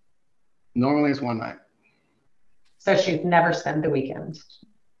night? Normally it's one night. So she's never spent the weekend?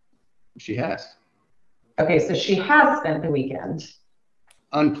 She has. Okay, so she has spent the weekend.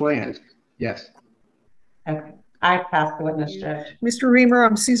 Unplanned, yes. Okay, I pass the witness, Judge. Mr. Reamer,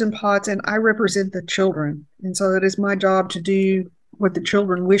 I'm Susan Potts, and I represent the children. And so it is my job to do what the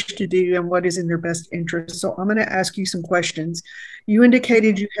children wish to do and what is in their best interest. So I'm going to ask you some questions. You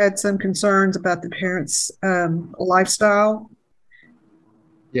indicated you had some concerns about the parents' lifestyle.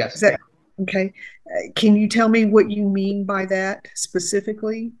 Yes. Is that okay? Can you tell me what you mean by that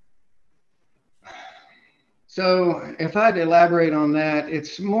specifically? So if I had to elaborate on that,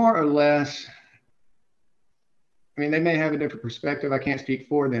 it's more or less, I mean, they may have a different perspective. I can't speak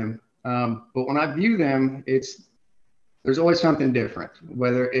for them. But when I view them, there's always something different,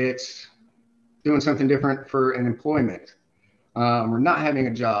 whether it's doing something different for an employment, or not having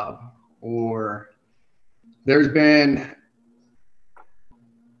a job, or there's been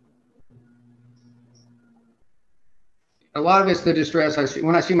a lot of it's the distress I see.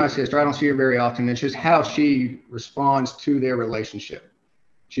 When I see my sister, I don't see her very often. It's just how she responds to their relationship.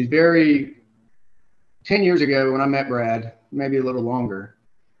 She's 10 years ago when I met Brad, maybe a little longer,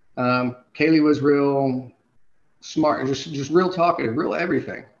 Kaylee was real smart and just real talkative, real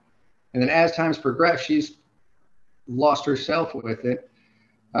everything. And then as time's progressed, she's lost herself with it.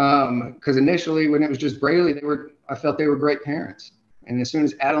 Because initially when it was just Braylee, I felt they were great parents. And as soon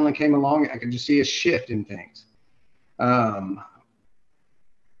as Adeline came along, I could just see a shift in things. And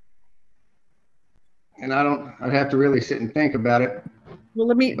I'd have to really sit and think about it. Well,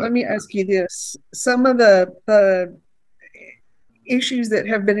 let me ask you this. Some of the issues that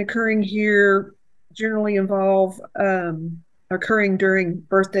have been occurring here generally involve occurring during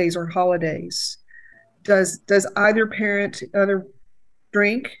birthdays or holidays. Does either parent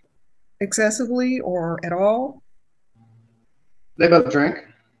drink excessively or at all? They both drink.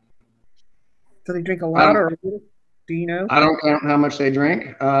 Do they drink a lot or do you know? I don't count how much they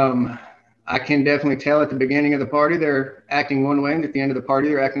drink. I can definitely tell at the beginning of the party they're acting one way, and at the end of the party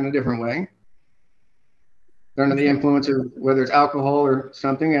they're acting a different way. They're under the influence of whether it's alcohol or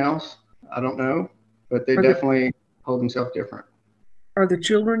something else. I don't know, but they definitely hold themselves different. Are the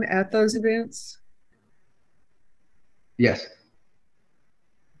children at those events? Yes.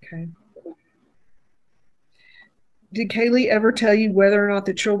 Okay. Did Kaylee ever tell you whether or not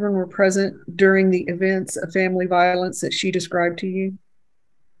the children were present during the events of family violence that she described to you?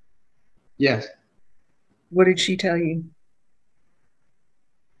 Yes. What did she tell you?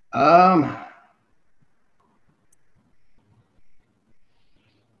 Oh,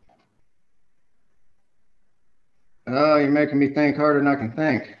 you're making me think harder than I can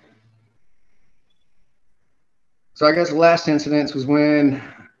think. So I guess the last incident was when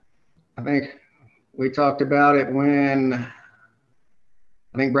I think we talked about it when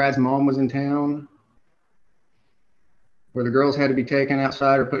I think Brad's mom was in town, where the girls had to be taken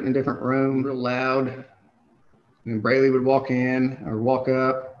outside or put in a different room real loud. And then Braylee would walk in or walk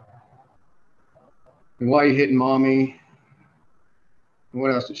up. And why are you hitting mommy? And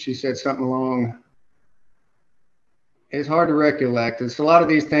what else? She said something along. It's hard to recollect. It's a lot of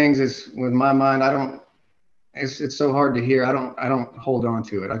these things is with my mind. it's so hard to hear. I don't hold on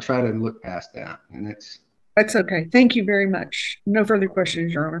to it. I try to look past that, and That's okay. Thank you very much. No further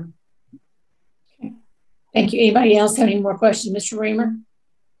questions, Your Honor. Okay. Thank you. Anybody else have any more questions, Mr. Reamer?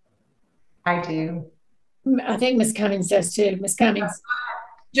 I do. I think Ms. Cummings does too. Ms. Cummings.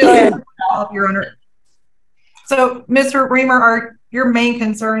 Just Your Honor. So, Mr. Reamer, are your main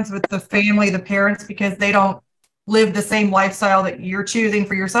concerns with the family, the parents, because they don't live the same lifestyle that you're choosing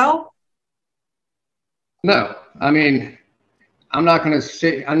for yourself? no. I mean, I'm not going to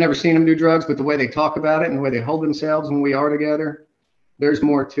say I've never seen them do drugs, but the way they talk about it and the way they hold themselves when we are together, there's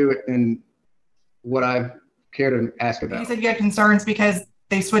more to it than what I care to ask about. You said you had concerns because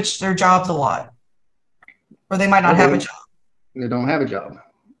they switched their jobs a lot, or they might not have a job. They don't have a job.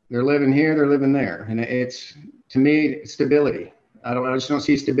 They're living here, they're living there, and it's, to me, stability. I just don't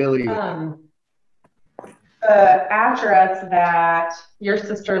see stability with it. The address that your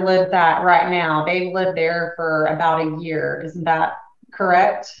sister lives at right now, they've lived there for about a year. Isn't that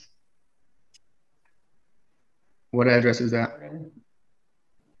correct? What address is that?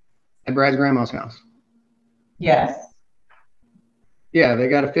 At Brad's grandma's house. Yes. Yeah, they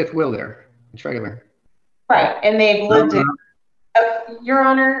got a fifth wheel there, a trailer. Right, and they've lived in. Your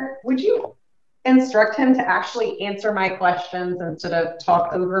Honor, would you instruct him to actually answer my questions instead of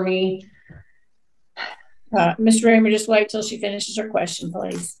talk over me? Mr. Reamer, just wait till she finishes her question,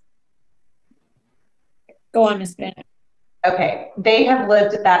 please. Go on, Ms. Bennett. Okay, they have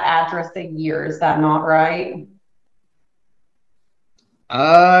lived at that address a year. Is that not right?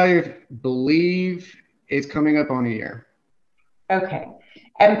 I believe it's coming up on a year. Okay,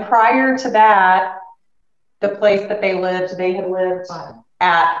 and prior to that, the place that they had lived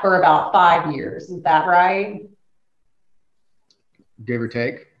at for about 5 years. Is that right? Give or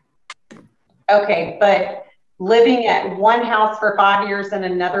take. Okay, but living at one house for 5 years and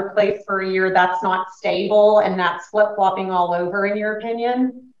another place for a year, that's not stable, and that's flip-flopping all over, in your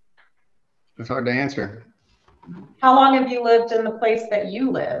opinion? It's hard to answer. How long have you lived in the place that you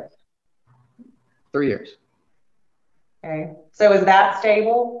live? 3 years. Okay, so is that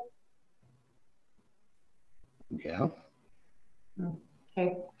stable? Yeah.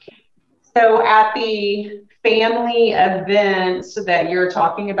 Okay. So at the family event that you're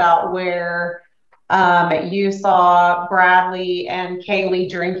talking about where you saw Bradley and Kaylee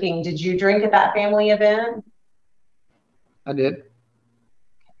drinking, did you drink at that family event? I did.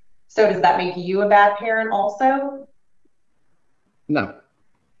 So does that make you a bad parent also? No.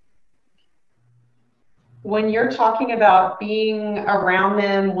 When you're talking about being around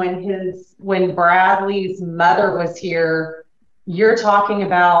them when Bradley's mother was here, you're talking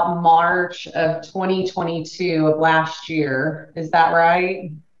about March of 2022 of last year. Is that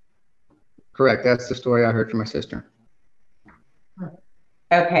right? Correct. That's the story I heard from my sister.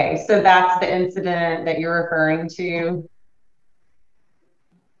 Okay, so that's the incident that you're referring to.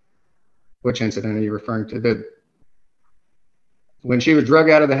 Which incident are you referring to? When she was drug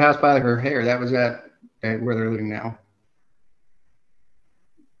out of the house by her hair, that was at where they're living now.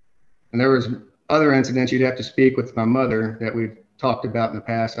 And there was other incidents you'd have to speak with my mother that we've talked about in the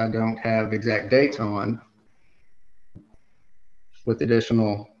past. I don't have exact dates on with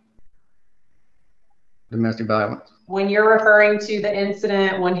additional domestic violence. When you're referring to the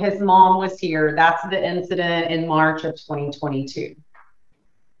incident when his mom was here, that's the incident in March of 2022.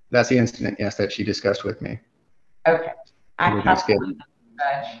 That's the incident, yes, that she discussed with me. Okay.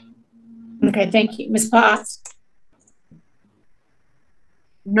 Okay, thank you. Ms. Potts?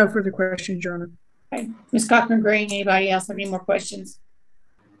 No further questions, Your Honor. Okay. Ms. Cochran-Green, anybody else have any more questions?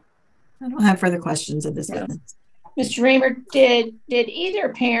 I don't have further questions at this time. Mr. Reamer, did either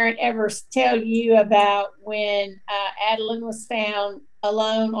parent ever tell you about when Adeline was found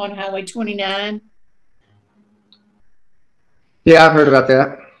alone on Highway 29? Yeah, I've heard about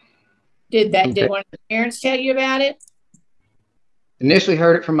that. Did one of the parents tell you about it? Initially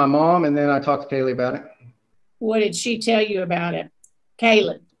heard it from my mom, and then I talked to Kaylee about it. What did she tell you about it?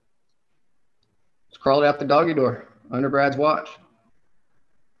 Kaylin? Just crawled out the doggy door under Brad's watch.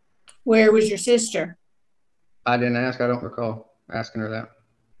 Where was your sister? I didn't ask. I don't recall asking her that.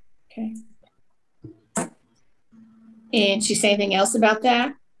 Okay. And she say anything else about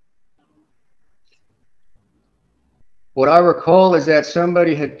that? What I recall is that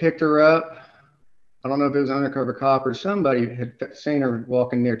somebody had picked her up. I don't know if it was an undercover cop or somebody had seen her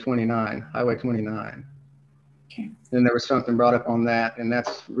walking near 29, Highway 29. Okay. Then there was something brought up on that, and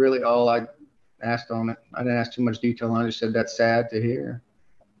that's really all I asked on it. I didn't ask too much detail. I just said that's sad to hear.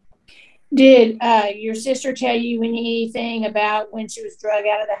 Did your sister tell you anything about when she was drug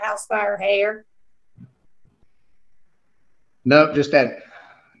out of the house by her hair? No, just that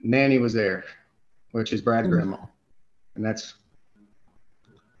Nanny was there. which is Brad's grandma. And that's.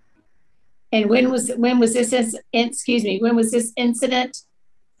 And when was this incident?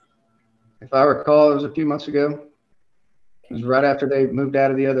 If I recall, it was a few months ago. It was right after they moved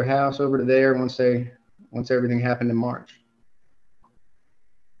out of the other house over to there once everything happened in March.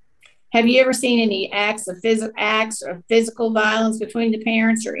 Have you ever seen any acts of physical violence between the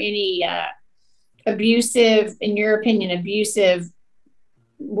parents, or any abusive, in your opinion, abusive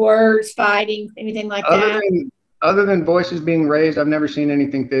words, fighting, anything like that? Other than voices being raised, I've never seen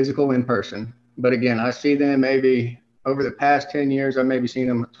anything physical in person. But again, I see them maybe over the past 10 years, I've maybe seen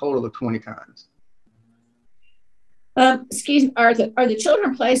them a total of 20 times. Excuse me, are the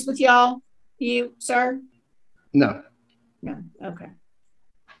children placed with y'all, you, sir? No. No, okay.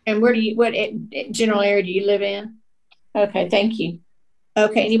 And what general area do you live in? Okay, thank you.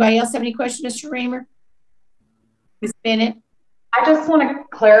 Okay, anybody else have any questions, Mr. Reamer? Ms. Bennett? I just want to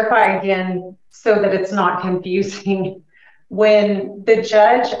clarify again so that it's not confusing. When the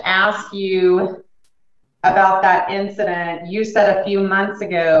judge asked you about that incident, you said a few months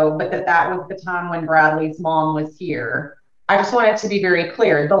ago, but that was the time when Bradley's mom was here. I just want it to be very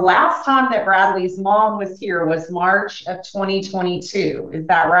clear. The last time that Bradley's mom was here was March of 2022. Is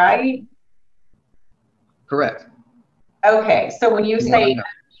that right? Correct. Okay, so when you say a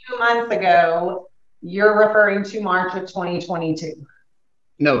few months ago, you're referring to March of 2022?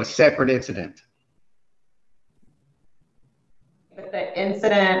 No, a separate incident. But the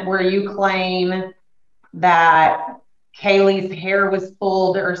incident where you claim that Kaylee's hair was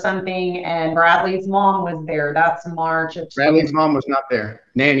pulled or something and Bradley's mom was there, that's March of 2022. Bradley's mom was not there.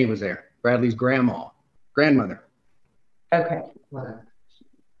 Nanny was there. Bradley's grandmother. Okay.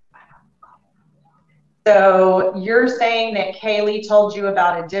 So you're saying that Kaylee told you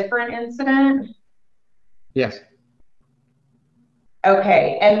about a different incident? Yes.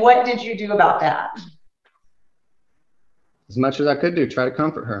 Okay, and what did you do about that? As much as I could do, try to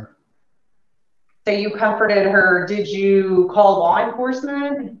comfort her. So you comforted her. Did you call law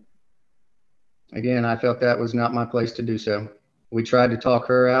enforcement? Again, I felt that was not my place to do so. We tried to talk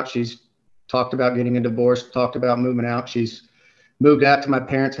her out. She's talked about getting a divorce, talked about moving out. She's moved out to my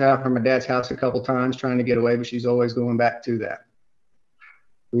parents' house or my dad's house a couple times trying to get away, but she's always going back to that.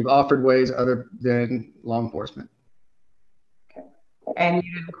 We've offered ways other than law enforcement. Okay. And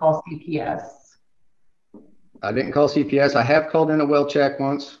you didn't call CPS? I didn't call CPS. I have called in a well check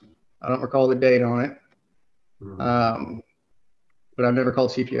once. I don't recall the date on it. But I've never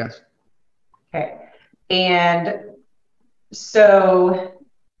called CPS. Okay. And so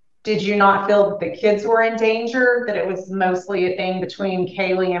did you not feel that the kids were in danger, that it was mostly a thing between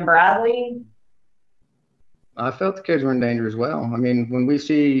Kaylee and Bradley? I felt the kids were in danger as well. I mean, when we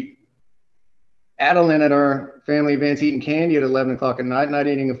see Adeline at our family events eating candy at 11 o'clock at night, not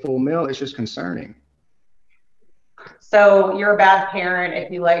eating a full meal, it's just concerning. So you're a bad parent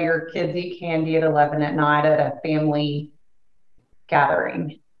if you let your kids eat candy at 11 at night at a family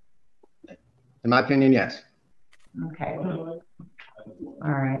gathering? In my opinion, yes. Okay.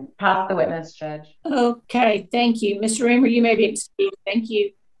 All right. Pass the witness, Judge. Okay, thank you. Mr. Reamer, you may be excused. Thank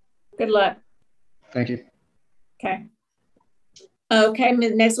you. Good luck. Thank you. Okay. Okay,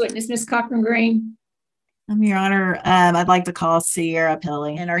 next witness, Ms. Cochran Green. Your Honor, I'd like to call Sierra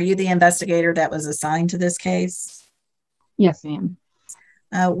Pilley. And are you the investigator that was assigned to this case? Yes, ma'am.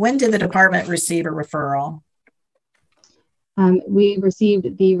 When did the department receive a referral? We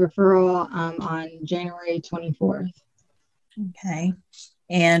received the referral on January 24th. Okay.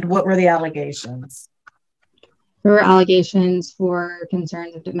 And what were the allegations? There were allegations for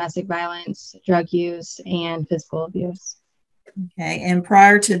concerns of domestic violence, drug use, and physical abuse. Okay. And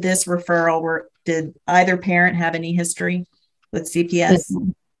prior to this referral, did either parent have any history with CPS?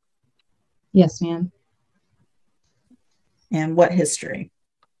 Yes, ma'am. And what history?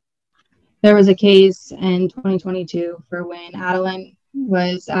 There was a case in 2022 for when Adeline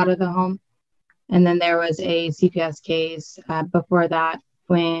was out of the home. And then there was a CPS case before that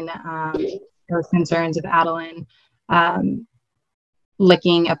when there was concerns of Adeline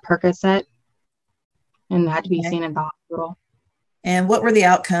licking a Percocet and had to be seen in the hospital. And what were the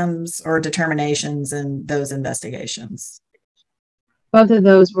outcomes or determinations in those investigations? Both of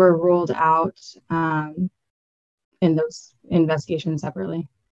those were ruled out in those investigations separately.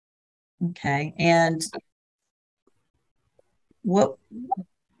 Okay. And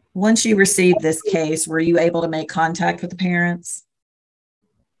once you received this case, were you able to make contact with the parents?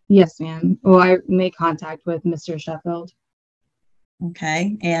 Yes, ma'am. Well, I made contact with Mr. Sheffield.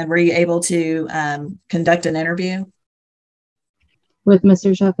 Okay. And were you able to conduct an interview? With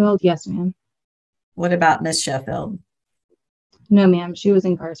Mr. Sheffield? Yes, ma'am. What about Miss Sheffield? No, ma'am. She was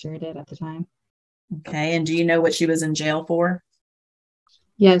incarcerated at the time. Okay. And do you know what she was in jail for?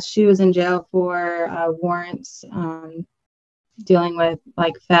 Yes, she was in jail for warrants, dealing with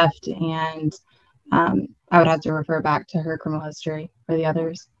like theft, and I would have to refer back to her criminal history for the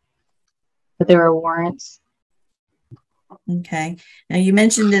others, but there were warrants. Okay. Now you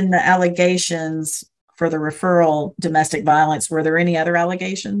mentioned in the allegations for the referral domestic violence, were there any other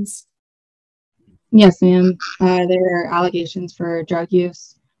allegations? Yes, ma'am. There are allegations for drug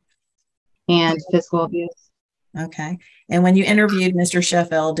use and physical abuse. Okay. And when you interviewed Mr.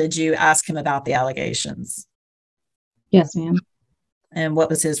 Sheffield, did you ask him about the allegations? Yes, ma'am. And what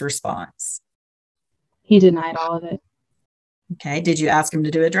was his response? He denied all of it. Okay. Did you ask him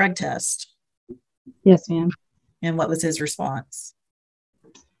to do a drug test? Yes, ma'am. And what was his response?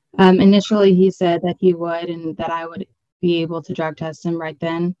 Initially, he said that he would and that I would be able to drug test him right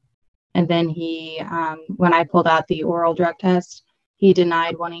then. And then he, when I pulled out the oral drug test, he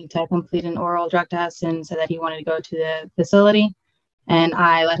denied wanting to complete an oral drug test and said that he wanted to go to the facility. And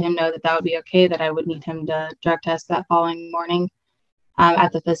I let him know that that would be okay, that I would need him to drug test that following morning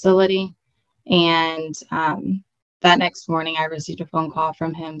at the facility. And that next morning, I received a phone call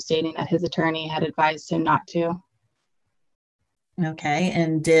from him stating that his attorney had advised him not to. Okay.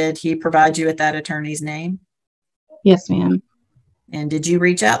 And did he provide you with that attorney's name? Yes, ma'am. And did you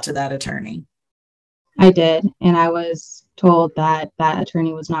reach out to that attorney? I did. And I was told that that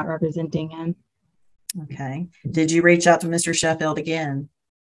attorney was not representing him. Okay. Did you reach out to Mr. Sheffield again?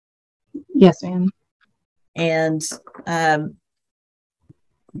 Yes, ma'am. And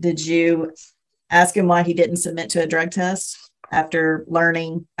did you ask him why he didn't submit to a drug test after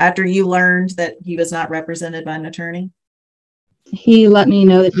you learned that he was not represented by an attorney? He let me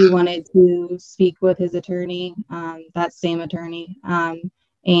know that he wanted to speak with his attorney, that same attorney,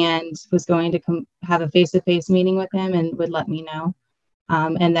 and was going to have a face-to-face meeting with him and would let me know.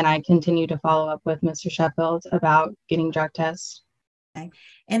 And then I continued to follow up with Mr. Sheffield about getting drug tests. Okay.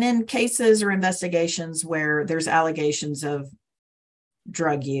 And in cases or investigations where there's allegations of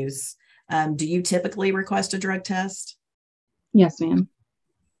drug use, do you typically request a drug test? Yes, ma'am.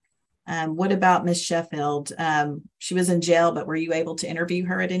 What about Ms. Sheffield? She was in jail, but were you able to interview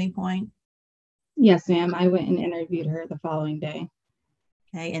her at any point? Yes, ma'am. I went and interviewed her the following day.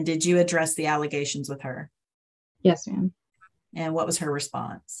 Okay. And did you address the allegations with her? Yes, ma'am. And what was her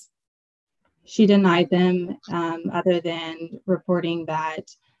response? She denied them, other than reporting that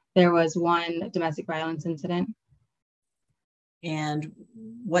there was one domestic violence incident. And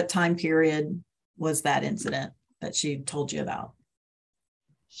what time period was that incident that she told you about?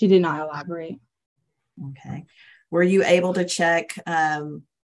 She did not elaborate. Okay. Were you able to check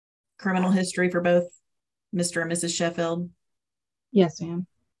criminal history for both Mr. and Mrs. Sheffield? Yes, ma'am.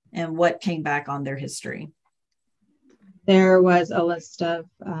 And what came back on their history? There was a list of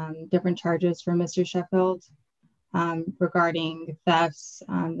different charges for Mr. Sheffield regarding thefts.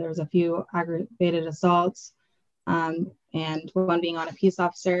 There was a few aggravated assaults and one being on a peace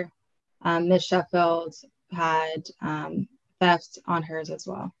officer. Ms. Sheffield had theft on hers as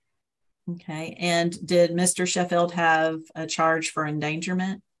well. Okay. And did Mr. Sheffield have a charge for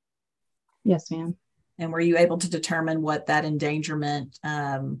endangerment? Yes, ma'am. And were you able to determine what that endangerment,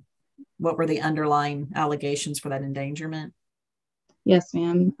 what were the underlying allegations for that endangerment? Yes,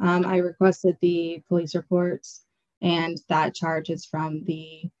 ma'am. I requested the police reports, and that charge is from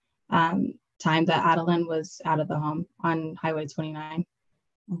the time that Adeline was out of the home on Highway 29.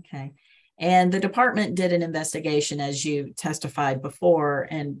 Okay. And the department did an investigation, as you testified before,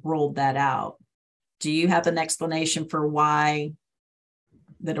 and ruled that out. Do you have an explanation for why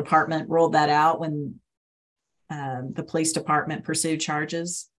the department ruled that out when the police department pursued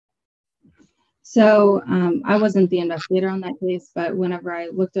charges? So I wasn't the investigator on that case, but whenever I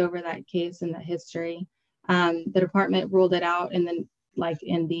looked over that case and the history, the department ruled it out, and then like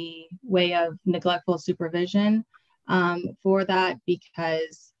in the way of neglectful supervision for that,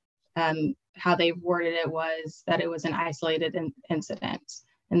 because how they worded it was that it was an isolated incident,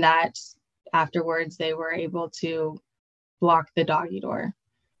 and that afterwards they were able to block the doggy door.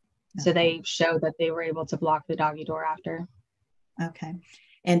 Okay. So they showed that they were able to block the doggy door after. Okay.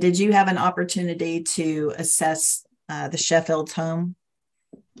 And did you have an opportunity to assess the Sheffield's home?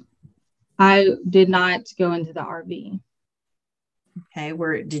 I did not go into the RV.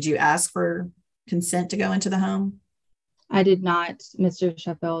 Okay. Did you ask for consent to go into the home? I did not. Mr.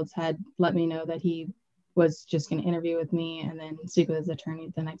 Sheffield had let me know that he was just going to interview with me and then speak with his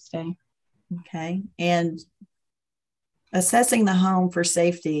attorney the next day. Okay. And assessing the home for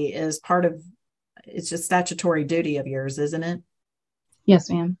safety is it's a statutory duty of yours, isn't it? Yes,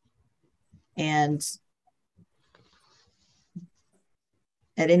 ma'am. And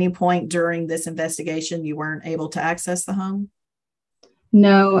at any point during this investigation, you weren't able to access the home?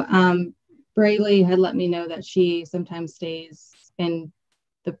 No, Braylee had let me know that she sometimes stays in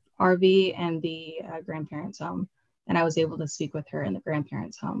the RV and the grandparents' home, and I was able to speak with her in the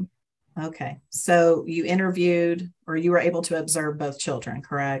grandparents' home. Okay, so you interviewed, or you were able to observe both children,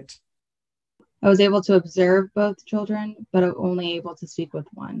 correct? I was able to observe both children, but I'm only able to speak with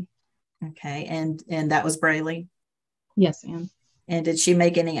one. Okay, and that was Braylee? Yes, ma'am. And did she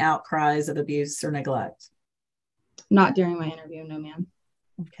make any outcries of abuse or neglect? Not during my interview, no, ma'am.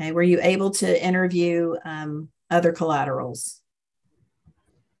 Okay, were you able to interview other collaterals?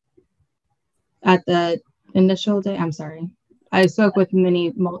 At the initial day, I'm sorry, I spoke with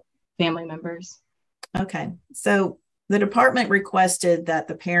many family members. Okay, so the department requested that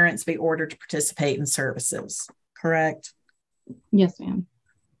the parents be ordered to participate in services, correct? Yes, ma'am.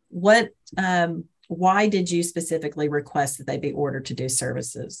 Why did you specifically request that they be ordered to do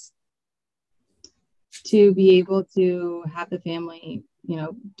services? To be able to have the family,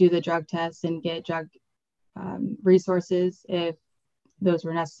 do the drug test and get drug resources if those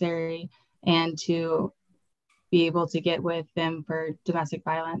were necessary, and to be able to get with them for domestic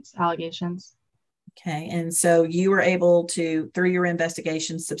violence allegations. Okay, and so you were able to, through your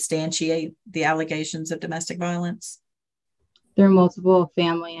investigation, substantiate the allegations of domestic violence? There are multiple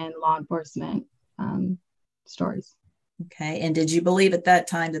family and law enforcement stories. Okay, and did you believe at that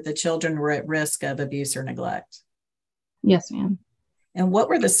time that the children were at risk of abuse or neglect? Yes, ma'am. And what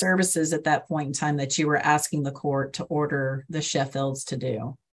were the services at that point in time that you were asking the court to order the Sheffields to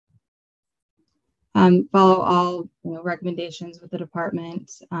do? Follow all recommendations with the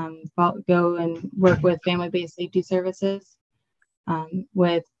department, go and work with family-based safety services,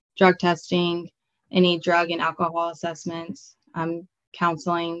 with drug testing, any drug and alcohol assessments,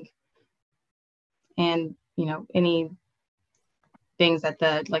 counseling, and any things that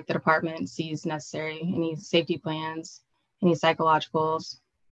the department sees necessary, any safety plans, any psychologicals.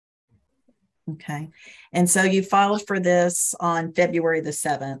 Okay. And so you filed for this on February the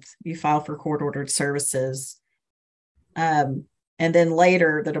 7th. You filed for court-ordered services. And then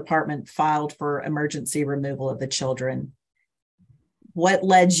later, the department filed for emergency removal of the children. What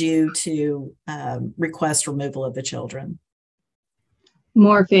led you to request removal of the children?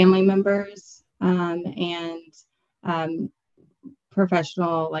 More family members and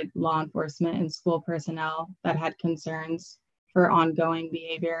professional law enforcement and school personnel that had concerns for ongoing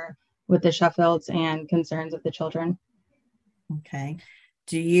behavior with the Sheffields and concerns of the children. Okay.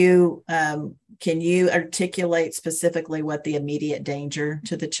 Do you, can you articulate specifically what the immediate danger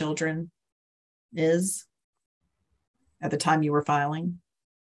to the children is at the time you were filing?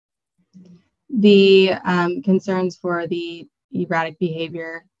 The concerns for the erratic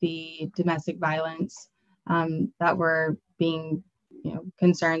behavior, the domestic violence that were being,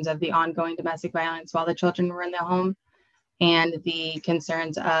 concerns of the ongoing domestic violence while the children were in the home, and the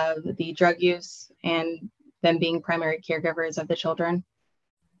concerns of the drug use and them being primary caregivers of the children.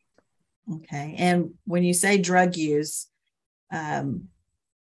 Okay. And when you say drug use,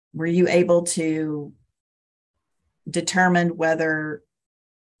 were you able to determine whether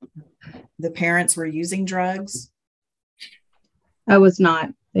the parents were using drugs? I was not.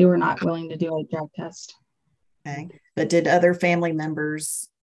 They were not willing to do a drug test. Okay. But did other family members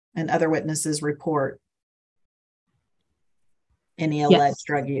and other witnesses report any alleged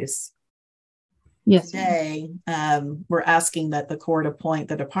drug use? Yes. Today, we're asking that the court appoint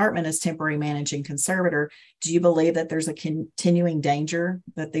the department as temporary managing conservator. Do you believe that there's a continuing danger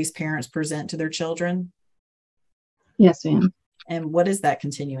that these parents present to their children? Yes, ma'am. And what is that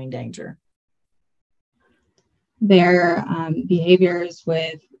continuing danger? Their behaviors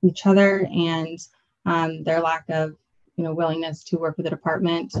with each other and their lack of, willingness to work with the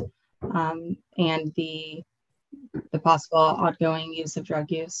department, and the possible ongoing use of drug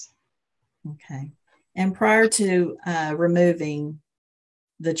use. Okay. And prior to removing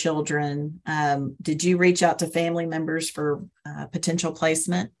the children, did you reach out to family members for potential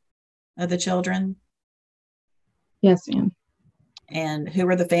placement of the children? Yes, ma'am. And who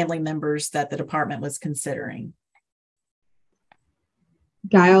were the family members that the department was considering?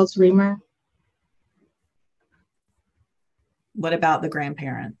 Giles Reamer. What about the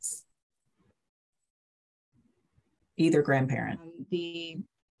grandparents? Either grandparent. The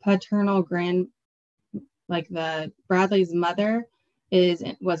paternal the Bradley's mother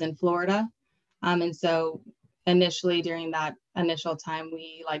was in Florida. And so initially during that initial time,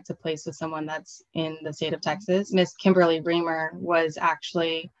 we like to place with someone that's in the state of Texas. Miss Kimberly Reamer was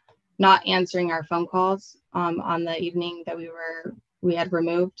actually not answering our phone calls on the evening that we had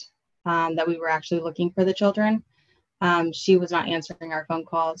removed, that we were actually looking for the children. She was not answering our phone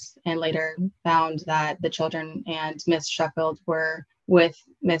calls, and later found that the children and Miss Sheffield were with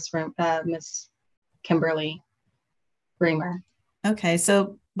Miss Kimberly Reamer. Okay,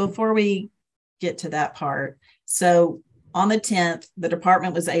 so before we get to that part, so on the 10th, the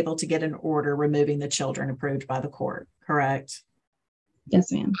department was able to get an order removing the children approved by the court, correct?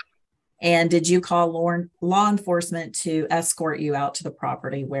 Yes, ma'am. And did you call law enforcement to escort you out to the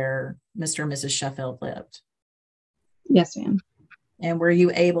property where Mr. and Mrs. Sheffield lived? Yes, ma'am. And were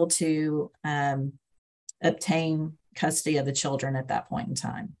you able to obtain custody of the children at that point in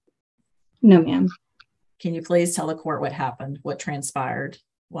time? No, ma'am. Can you please tell the court what happened, what transpired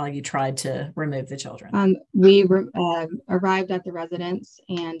while you tried to remove the children? We arrived at the residence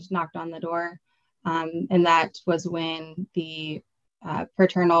and knocked on the door. And that was when the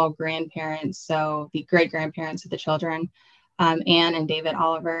paternal grandparents, so the great grandparents of the children, Anne and David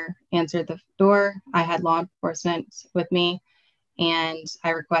Oliver, answered the door. I had law enforcement with me, and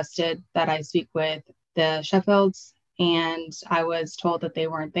I requested that I speak with the Sheffields, and I was told that they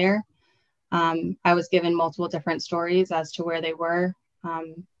weren't there. I was given multiple different stories as to where they were.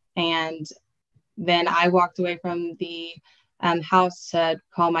 And then I walked away from the house to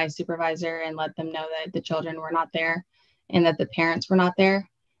call my supervisor and let them know that the children were not there and that the parents were not there.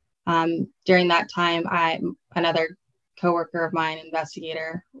 During that time, another coworker of mine,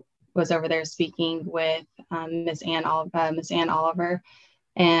 investigator, was over there speaking with Miss Ann Oliver,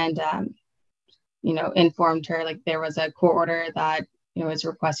 and informed her like there was a court order that was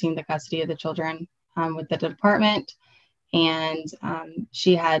requesting the custody of the children with the department, and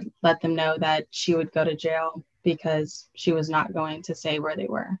she had let them know that she would go to jail because she was not going to say where they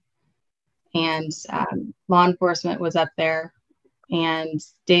were. And law enforcement was up there, and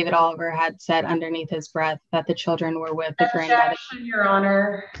David Oliver had said underneath his breath that the children were with the grandmother. Your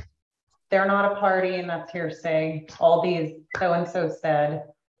Honor, they're not a party, and that's hearsay. All these so-and-so said.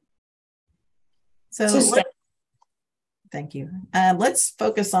 Thank you. Let's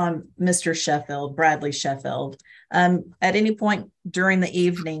focus on Mr. Sheffield, Bradley Sheffield. At any point during the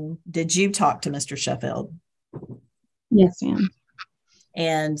evening, did you talk to Mr. Sheffield? Yes, ma'am.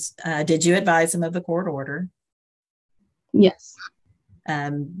 And did you advise him of the court order? Yes.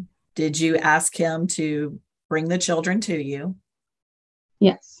 Did you ask him to bring the children to you?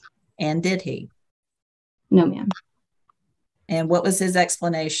 Yes. And did he? No, ma'am. And what was his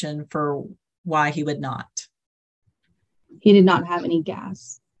explanation for why he would not? He did not have any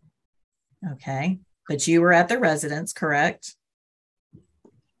gas. Okay. But you were at the residence, correct?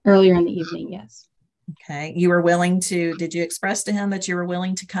 Earlier in the evening, yes. Okay. You were willing to, did you express to him that you were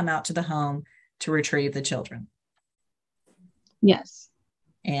willing to come out to the home to retrieve the children? Yes.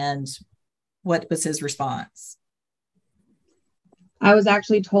 And what was his response? I was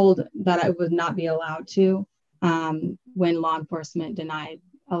actually told that I would not be allowed to when law enforcement denied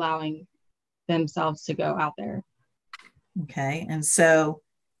allowing themselves to go out there. Okay. And so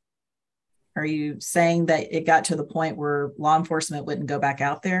are you saying that it got to the point where law enforcement wouldn't go back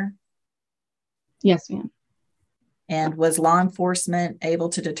out there? Yes, ma'am. And was law enforcement able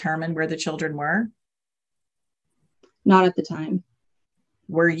to determine where the children were? Not at the time.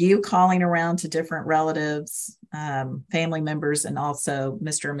 Were you calling around to different relatives, family members, and also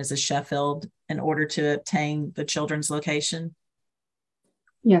Mr. and Mrs. Sheffield in order to obtain the children's location?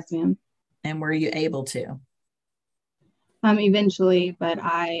 Yes, ma'am. And were you able to? Eventually, but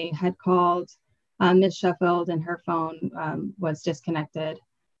I had called Miss Sheffield and her phone was disconnected.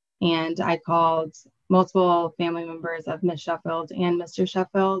 And I called multiple family members of Miss Sheffield and Mr.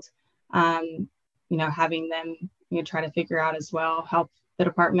 Sheffield, having them try to figure out as well, help the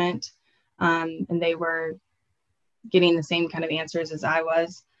department. And they were getting the same kind of answers as I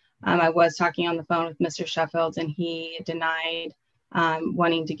was. I was talking on the phone with Mr. Sheffield, and he denied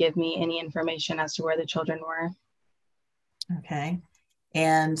wanting to give me any information as to where the children were. Okay.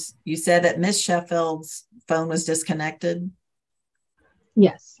 And you said that Miss Sheffield's phone was disconnected?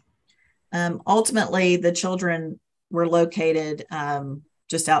 Yes. Ultimately, the children were located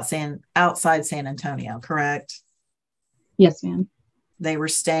just outside San Antonio, correct? Yes, ma'am. They were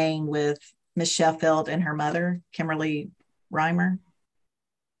staying with Miss Sheffield and her mother, Kimberly Reimer?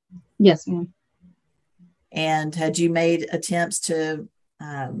 Yes, ma'am. And had you made attempts to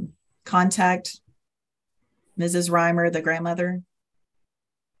contact Mrs. Reimer, the grandmother?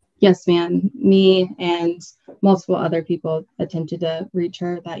 Yes, ma'am. Me and multiple other people attempted to reach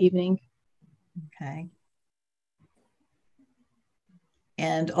her that evening. Okay.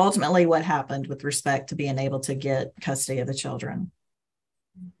 And ultimately, what happened with respect to being able to get custody of the children?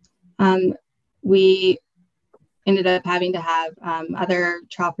 We ended up having to have other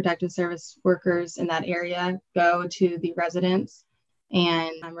child protective service workers in that area go to the residence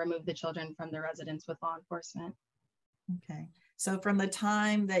and remove the children from the residence with law enforcement. Okay. So from the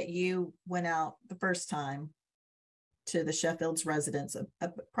time that you went out the first time to the Sheffield's residence,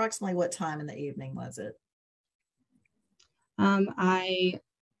 approximately what time in the evening was it?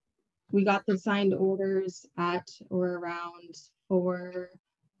 We got the signed orders at or around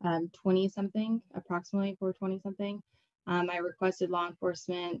 4:20 something, approximately 4:20 something. I requested law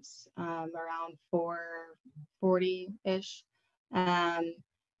enforcement around 4:40 ish,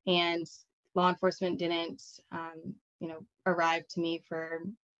 and law enforcement didn't, arrive to me for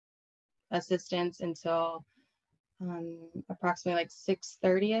assistance until approximately like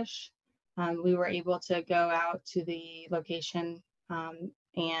 6:30 ish. We were able to go out to the location,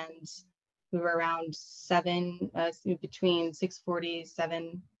 and we were around between 6:40,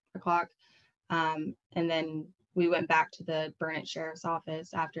 7 o'clock. And then we went back to the Burnett Sheriff's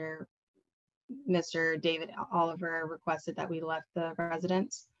Office after Mr. David Oliver requested that we left the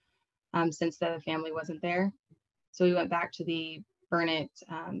residence, since the family wasn't there. So we went back to the Burnett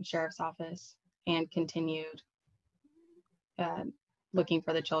Sheriff's Office and continued looking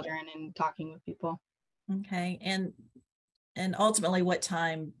for the children and talking with people. Okay. And ultimately, what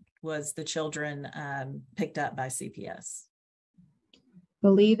time was the children picked up by CPS?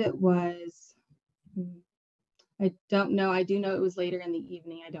 Believe it was, I don't know. I do know it was later in the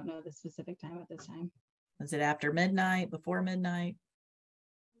evening. I don't know the specific time at this time. Was it after midnight, before midnight?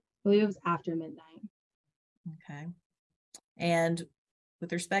 I believe it was after midnight. Okay. And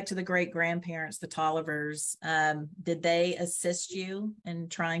with respect to the great grandparents, the Tollivers, did they assist you in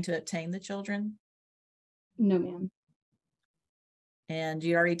trying to obtain the children? No, ma'am. And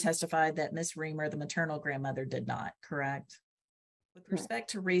you already testified that Miss Reamer, the maternal grandmother, did not, correct? With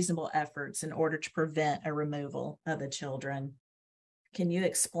respect to reasonable efforts in order to prevent a removal of the children, can you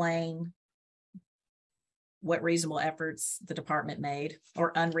explain what reasonable efforts the department made,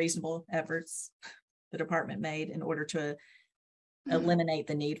 or unreasonable efforts the department made in order to eliminate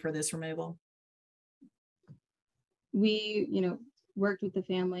the need for this removal? We, worked with the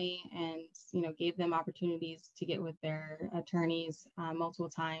family and, gave them opportunities to get with their attorneys multiple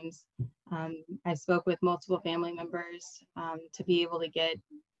times. I spoke with multiple family members to be able to get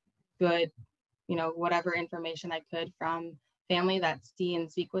good, whatever information I could from family that see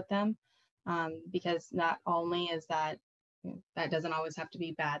and speak with them. Because not only is that, that doesn't always have to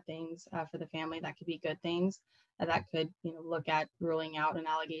be bad things for the family, that could be good things that could, look at ruling out an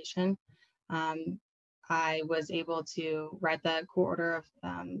allegation. I was able to write the court order of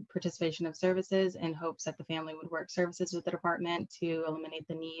participation of services in hopes that the family would work services with the department to eliminate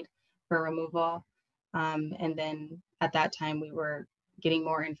the need for removal. And then at that time, we were getting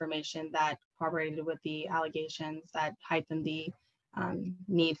more information that corroborated with the allegations that heightened the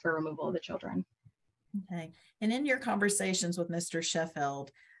need for removal of the children. Okay. And in your conversations with Mr.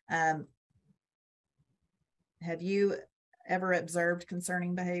 Sheffield, have you ever observed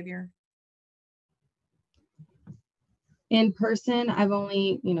concerning behavior? In person, I've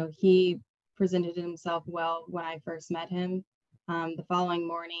only, he presented himself well when I first met him. The following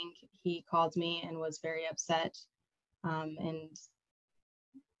morning, he called me and was very upset, and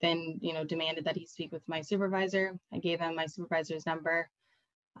then, demanded that he speak with my supervisor. I gave him my supervisor's number.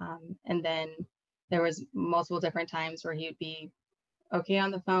 And then there was multiple different times where he would be okay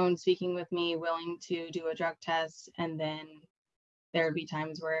on the phone, speaking with me, willing to do a drug test. And then there would be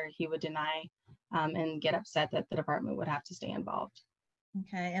times where he would deny and get upset that the department would have to stay involved.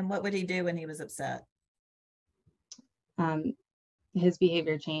 Okay. And what would he do when he was upset? His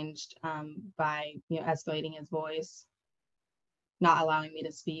behavior changed by, escalating his voice, not allowing me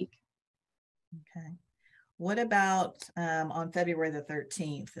to speak. Okay. What about on February the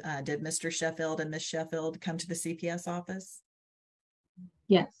 13th? Did Mr. Sheffield and Miss Sheffield come to the CPS office?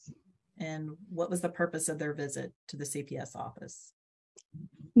 Yes. And what was the purpose of their visit to the CPS office?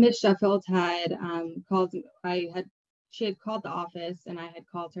 Miss Sheffield had called. She had called the office, and I had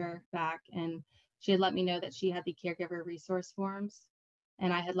called her back, and she had let me know that she had the caregiver resource forms,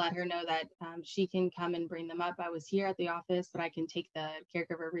 and I had let her know that she can come and bring them up. I was here at the office, but I can take the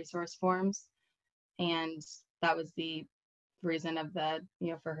caregiver resource forms, and that was the reason of the,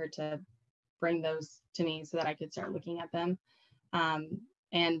 for her to bring those to me so that I could start looking at them.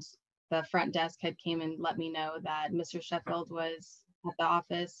 And the front desk had came and let me know that Mr. Sheffield was at the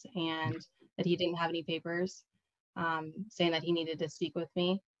office and that he didn't have any papers, saying that he needed to speak with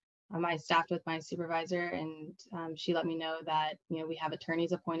me. I staffed with my supervisor, and she let me know that, we have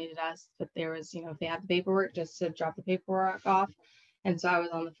attorneys appointed at us, but there was, if they have the paperwork, just to drop the paperwork off. And so I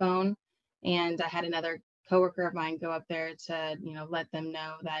was on the phone, and I had another coworker of mine go up there to, let them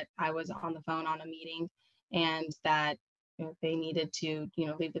know that I was on the phone on a meeting and that they needed to,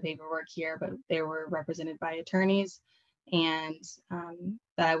 leave the paperwork here, but they were represented by attorneys and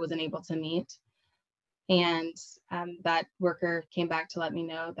that I wasn't able to meet. And that worker came back to let me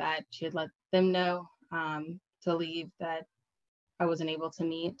know that she had let them know to leave, that I wasn't able to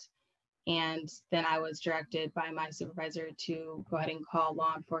meet. And then I was directed by my supervisor to go ahead and call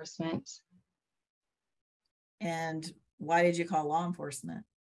law enforcement. And why did you call law enforcement?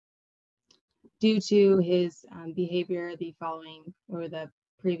 Due to his behavior the following or the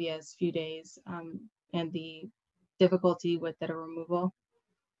previous few days and the difficulty with the removal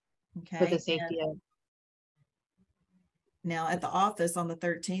for the safety of. Now at the office on the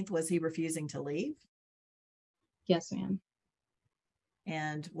 13th, was he refusing to leave? Yes, ma'am.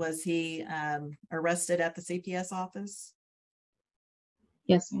 And was he arrested at the CPS office?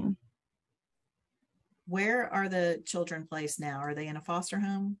 Yes, ma'am. Where are the children placed now? Are they in a foster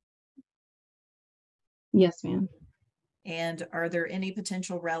home? Yes, ma'am. And are there any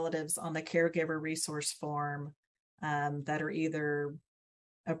potential relatives on the caregiver resource form that are either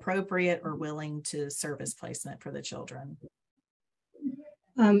appropriate or willing to service placement for the children?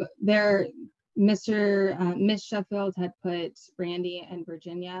 Miss Sheffield had put Randy and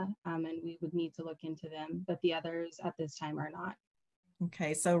Virginia, and we would need to look into them, but the others at this time are not.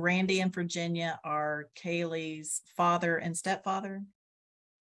 Okay, so Randy and Virginia are Kaylee's father and stepfather?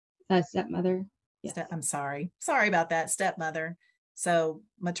 Stepmother. Yes. I'm sorry about that. Stepmother. So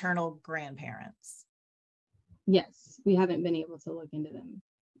maternal grandparents. Yes, we haven't been able to look into them.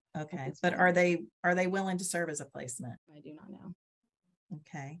 Okay, but are they willing to serve as a placement? I do not know.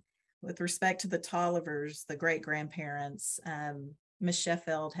 Okay. With respect to the Tollivers, the great grandparents, Ms.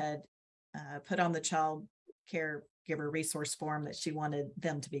 Sheffield had put on the child caregiver resource form that she wanted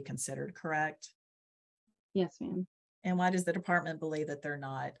them to be considered, correct? Yes, ma'am. And why does the department believe that they're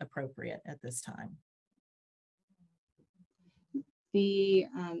not appropriate at this time?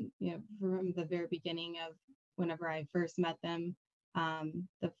 From the very beginning of whenever I first met them,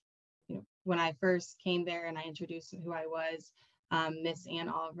 when I first came there and I introduced who I was, Miss Ann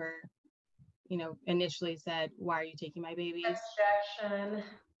Oliver, initially said, "Why are you taking my babies?" Objection,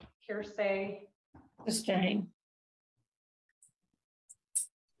 hearsay. Sustained.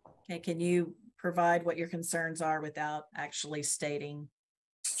 Okay, can you provide what your concerns are without actually stating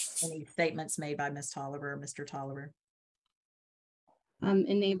any statements made by Ms. Tolliver or Mr. Tolliver?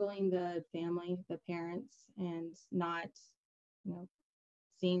 Enabling the family, the parents, and not,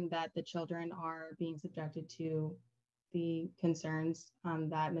 seeing that the children are being subjected to the concerns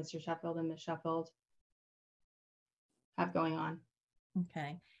that Mr. Sheffield and Ms. Sheffield have going on.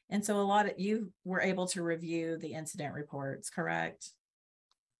 Okay, and so you were able to review the incident reports, correct?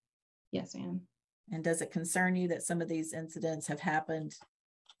 Yes, ma'am. And does it concern you that some of these incidents have happened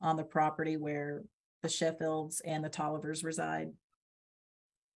on the property where the Sheffields and the Tollivers reside?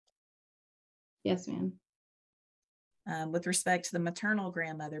 Yes, ma'am. With respect to the maternal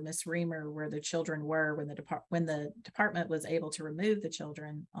grandmother, Miss Reamer, where the children were when the department was able to remove the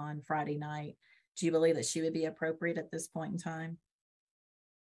children on Friday night, do you believe that she would be appropriate at this point in time?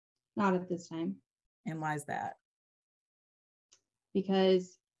 Not at this time. And why is that?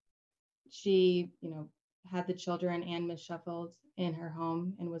 Because she, had the children and Miss Sheffield in her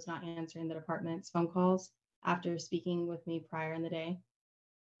home and was not answering the department's phone calls after speaking with me prior in the day.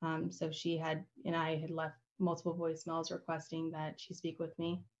 So she had, and I had left multiple voicemails requesting that she speak with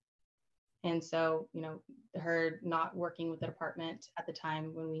me. And so, her not working with the department at the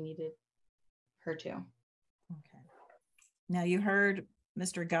time when we needed her to. Okay. Now you heard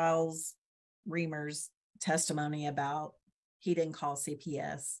Mr. Giles Reamer's testimony about he didn't call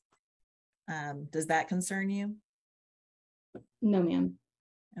CPS. Does that concern you? No, ma'am.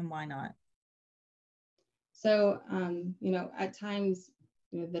 And why not? So, at times,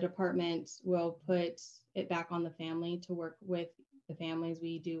 the department will put it back on the family to work with the families.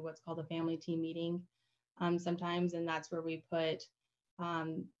 We do what's called a family team meeting sometimes, and that's where we put,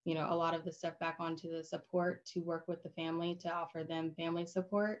 a lot of the stuff back onto the support to work with the family to offer them family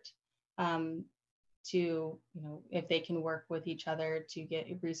support to, if they can work with each other to get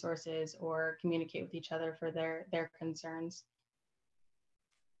resources or communicate with each other for their concerns.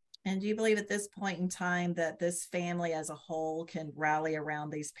 And do you believe at this point in time that this family as a whole can rally around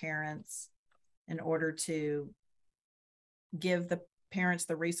these parents in order to give the parents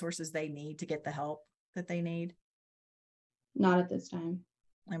the resources they need to get the help that they need? Not at this time.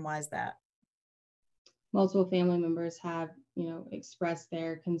 And why is that? Multiple family members have, expressed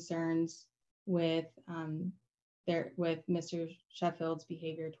their concerns with Mr. Sheffield's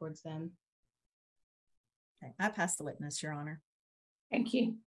behavior towards them. Okay, I pass the witness, Your Honor. Thank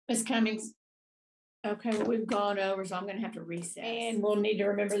you. Ms. Cummings. Okay, well, we've gone over, so I'm going to have to recess. And we'll need to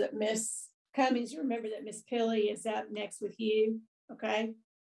remember that Ms. Cummings, remember that Ms. Pilley is up next with you. Okay.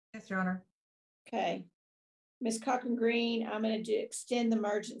 Yes, Your Honor. Okay. Ms. Cochran Green, I'm going to extend the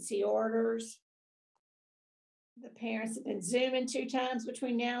emergency orders. The parents have been Zooming 2 times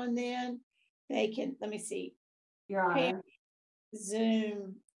between now and then. They can, let me see. Your Honor.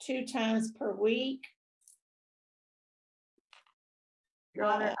 Zoom 2 times per week. Your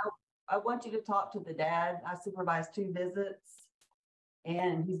Honor, I want you to talk to the dad. I supervised 2 visits,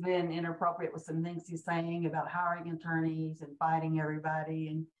 and he's been inappropriate with some things he's saying about hiring attorneys and fighting everybody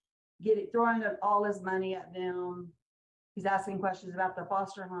and throwing all his money at them. He's asking questions about the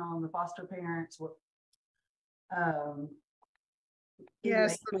foster home, the foster parents.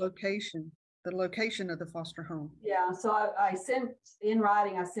 Yes, the location of the foster home. Yeah, so I sent in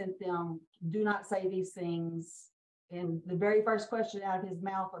writing, I sent them, do not say these things. And the very first question out of his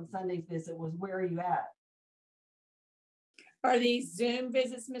mouth on Sunday's visit was, where are you at? Are these Zoom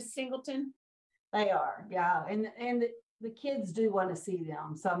visits, Ms. Singleton? They are, yeah. And the kids do want to see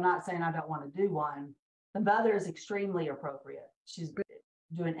them. So I'm not saying I don't want to do one. The mother is extremely appropriate. She's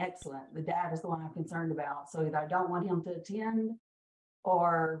doing excellent. The dad is the one I'm concerned about. So either I don't want him to attend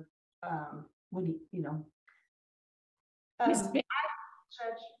or when he, Ms. Bennett.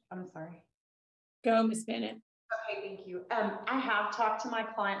 Judge, I'm sorry. Go, Ms. Bennett. Okay, thank you. I have talked to my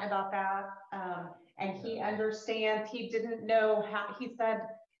client about that, and he understands. He didn't know how, he said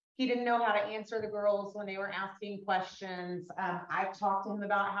he didn't know how to answer the girls when they were asking questions. I've talked to him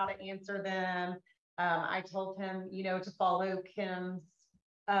about how to answer them. I told him, to follow Kim's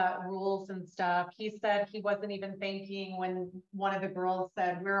rules and stuff. He said he wasn't even thinking when one of the girls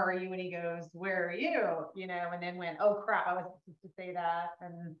said, where are you? And he goes, where are you? And then went, oh crap, I was supposed to say that.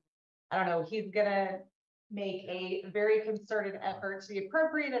 And I don't know, he's gonna make a very concerted effort to be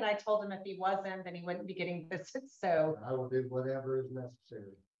appropriate. And I told him if he wasn't, then he wouldn't be getting visits. So I will do whatever is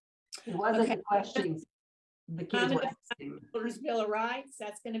necessary. It wasn't the questions. The kids were asking. Children's Bill of Rights,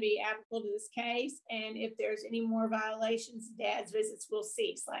 that's going to be applicable to this case. And if there's any more violations, dad's visits will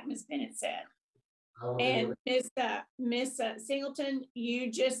cease, like Ms. Bennett said. And Miss Singleton, you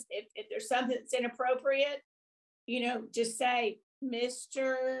just, if there's something that's inappropriate, just say,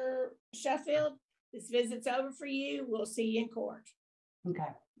 Mr. Sheffield, this visit's over for you. We'll see you in court. Okay,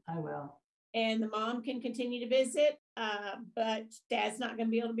 I will. And the mom can continue to visit, but dad's not going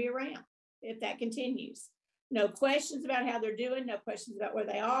to be able to be around if that continues. No questions about how they're doing. No questions about where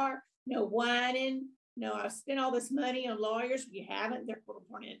they are. No whining. No, I've spent all this money on lawyers. You haven't. They're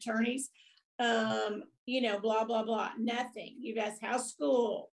court-appointed attorneys. Blah, blah, blah. Nothing. You've asked how's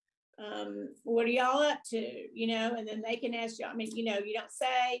school. What are y'all up to? And then they can ask you. I mean,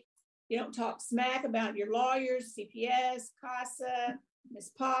 you don't talk smack about your lawyers, CPS, CASA,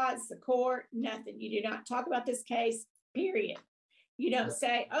 Ms. Potts, the court, nothing. You do not talk about this case, period. You don't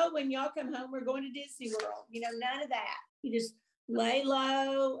say, oh, when y'all come home, we're going to Disney World. None of that. You just lay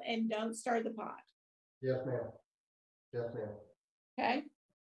low and don't stir the pot. Yes, ma'am. Yes, ma'am. Okay.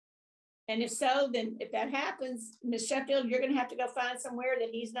 And if so, then if that happens, Ms. Sheffield, you're going to have to go find somewhere that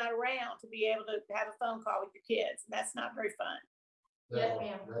he's not around to be able to have a phone call with your kids. That's not very fun. Yes,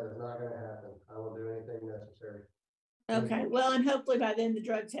 ma'am. That is not going to happen. I will do anything necessary. Okay. Well, and hopefully by then the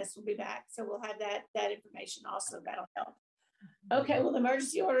drug test will be back. So we'll have that information also. That'll help. Okay. Well, the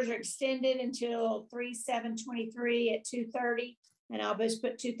emergency orders are extended until 3/7/23 at 2:30. And I'll just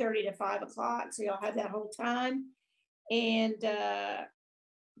put 2:30 to 5 o'clock. So y'all have that whole time. And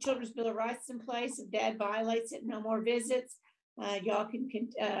Children's Bill of Rights in place. If dad violates it, no more visits. Y'all can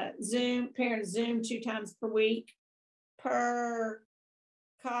Zoom, parents Zoom 2 times per week per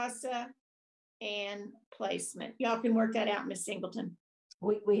CASA and placement. Y'all can work that out, Ms. Singleton.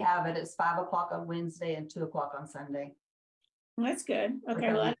 We have it. It's 5 o'clock on Wednesday and 2 o'clock on Sunday. That's good.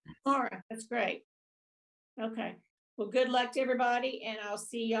 Okay, well, that's tomorrow. That's great. Okay. Well, good luck to everybody, and I'll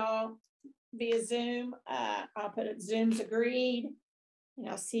see y'all via Zoom. I'll put it Zoom's agreed, and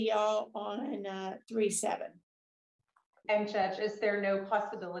I'll see y'all on 3/7. And Judge, is there no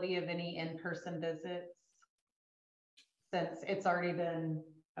possibility of any in-person visits since it's already been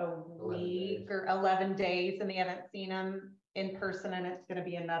a week or 11 days and they haven't seen them in person, and it's going to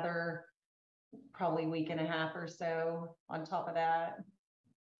be another probably week and a half or so on top of that?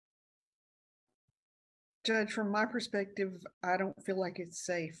 Judge, from my perspective, I don't feel like it's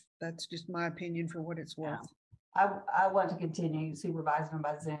safe. That's just my opinion for what it's worth. I want to continue supervising them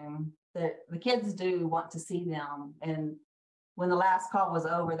by Zoom. The kids do want to see them. And when the last call was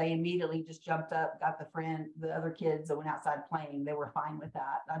over, they immediately just jumped up, got the other kids that went outside playing. They were fine with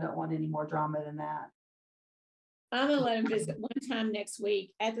that. I don't want any more drama than that. I'm gonna let him visit one time next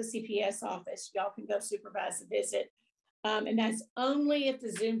week at the CPS office. Y'all can go supervise the visit. And that's only if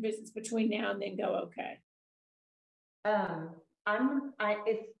the Zoom visits between now and then go okay. I don't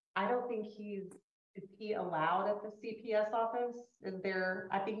think is he allowed at the CPS office? Is there,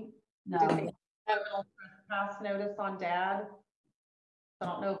 I think, No. did they have a trespass notice on Dad? I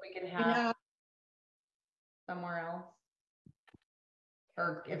don't know if we can have somewhere else.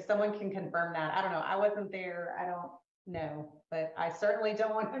 Or if someone can confirm that. I don't know. I wasn't there. I don't know, but I certainly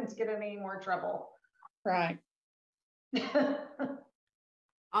don't want him to get in any more trouble. Right.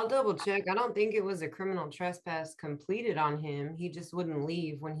 I'll double check. I don't think it was a criminal trespass completed on him. He just wouldn't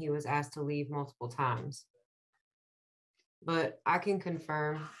leave when he was asked to leave multiple times. But I can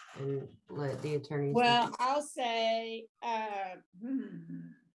confirm and let the attorney. Well, I'll say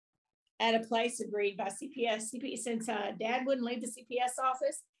at a place agreed by CPS. Since Dad wouldn't leave the CPS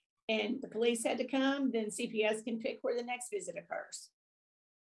office and the police had to come, then CPS can pick where the next visit occurs.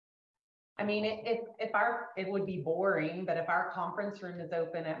 I mean, it would be boring, but if our conference room is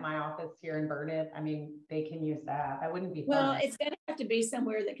open at my office here in Burnett, I mean, they can use that. That wouldn't be fun. Well, it's going to have to be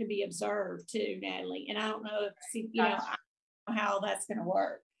somewhere that can be observed too, Natalie. And I don't know if, I don't know how that's going to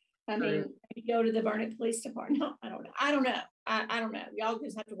work. I mean, maybe go to the Burnett Police Department. No, I don't know. I don't know. Y'all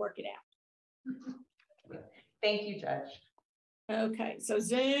just have to work it out. Thank you, Judge. Okay, so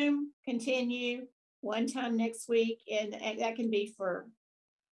Zoom, continue one time next week, and that can be for,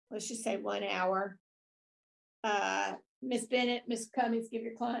 let's just say 1 hour. Ms. Bennett, Ms. Cummings, give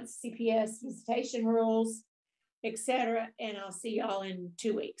your clients CPS visitation rules, etc. And I'll see y'all in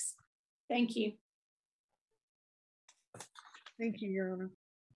 2 weeks. Thank you. Thank you, Your Honor.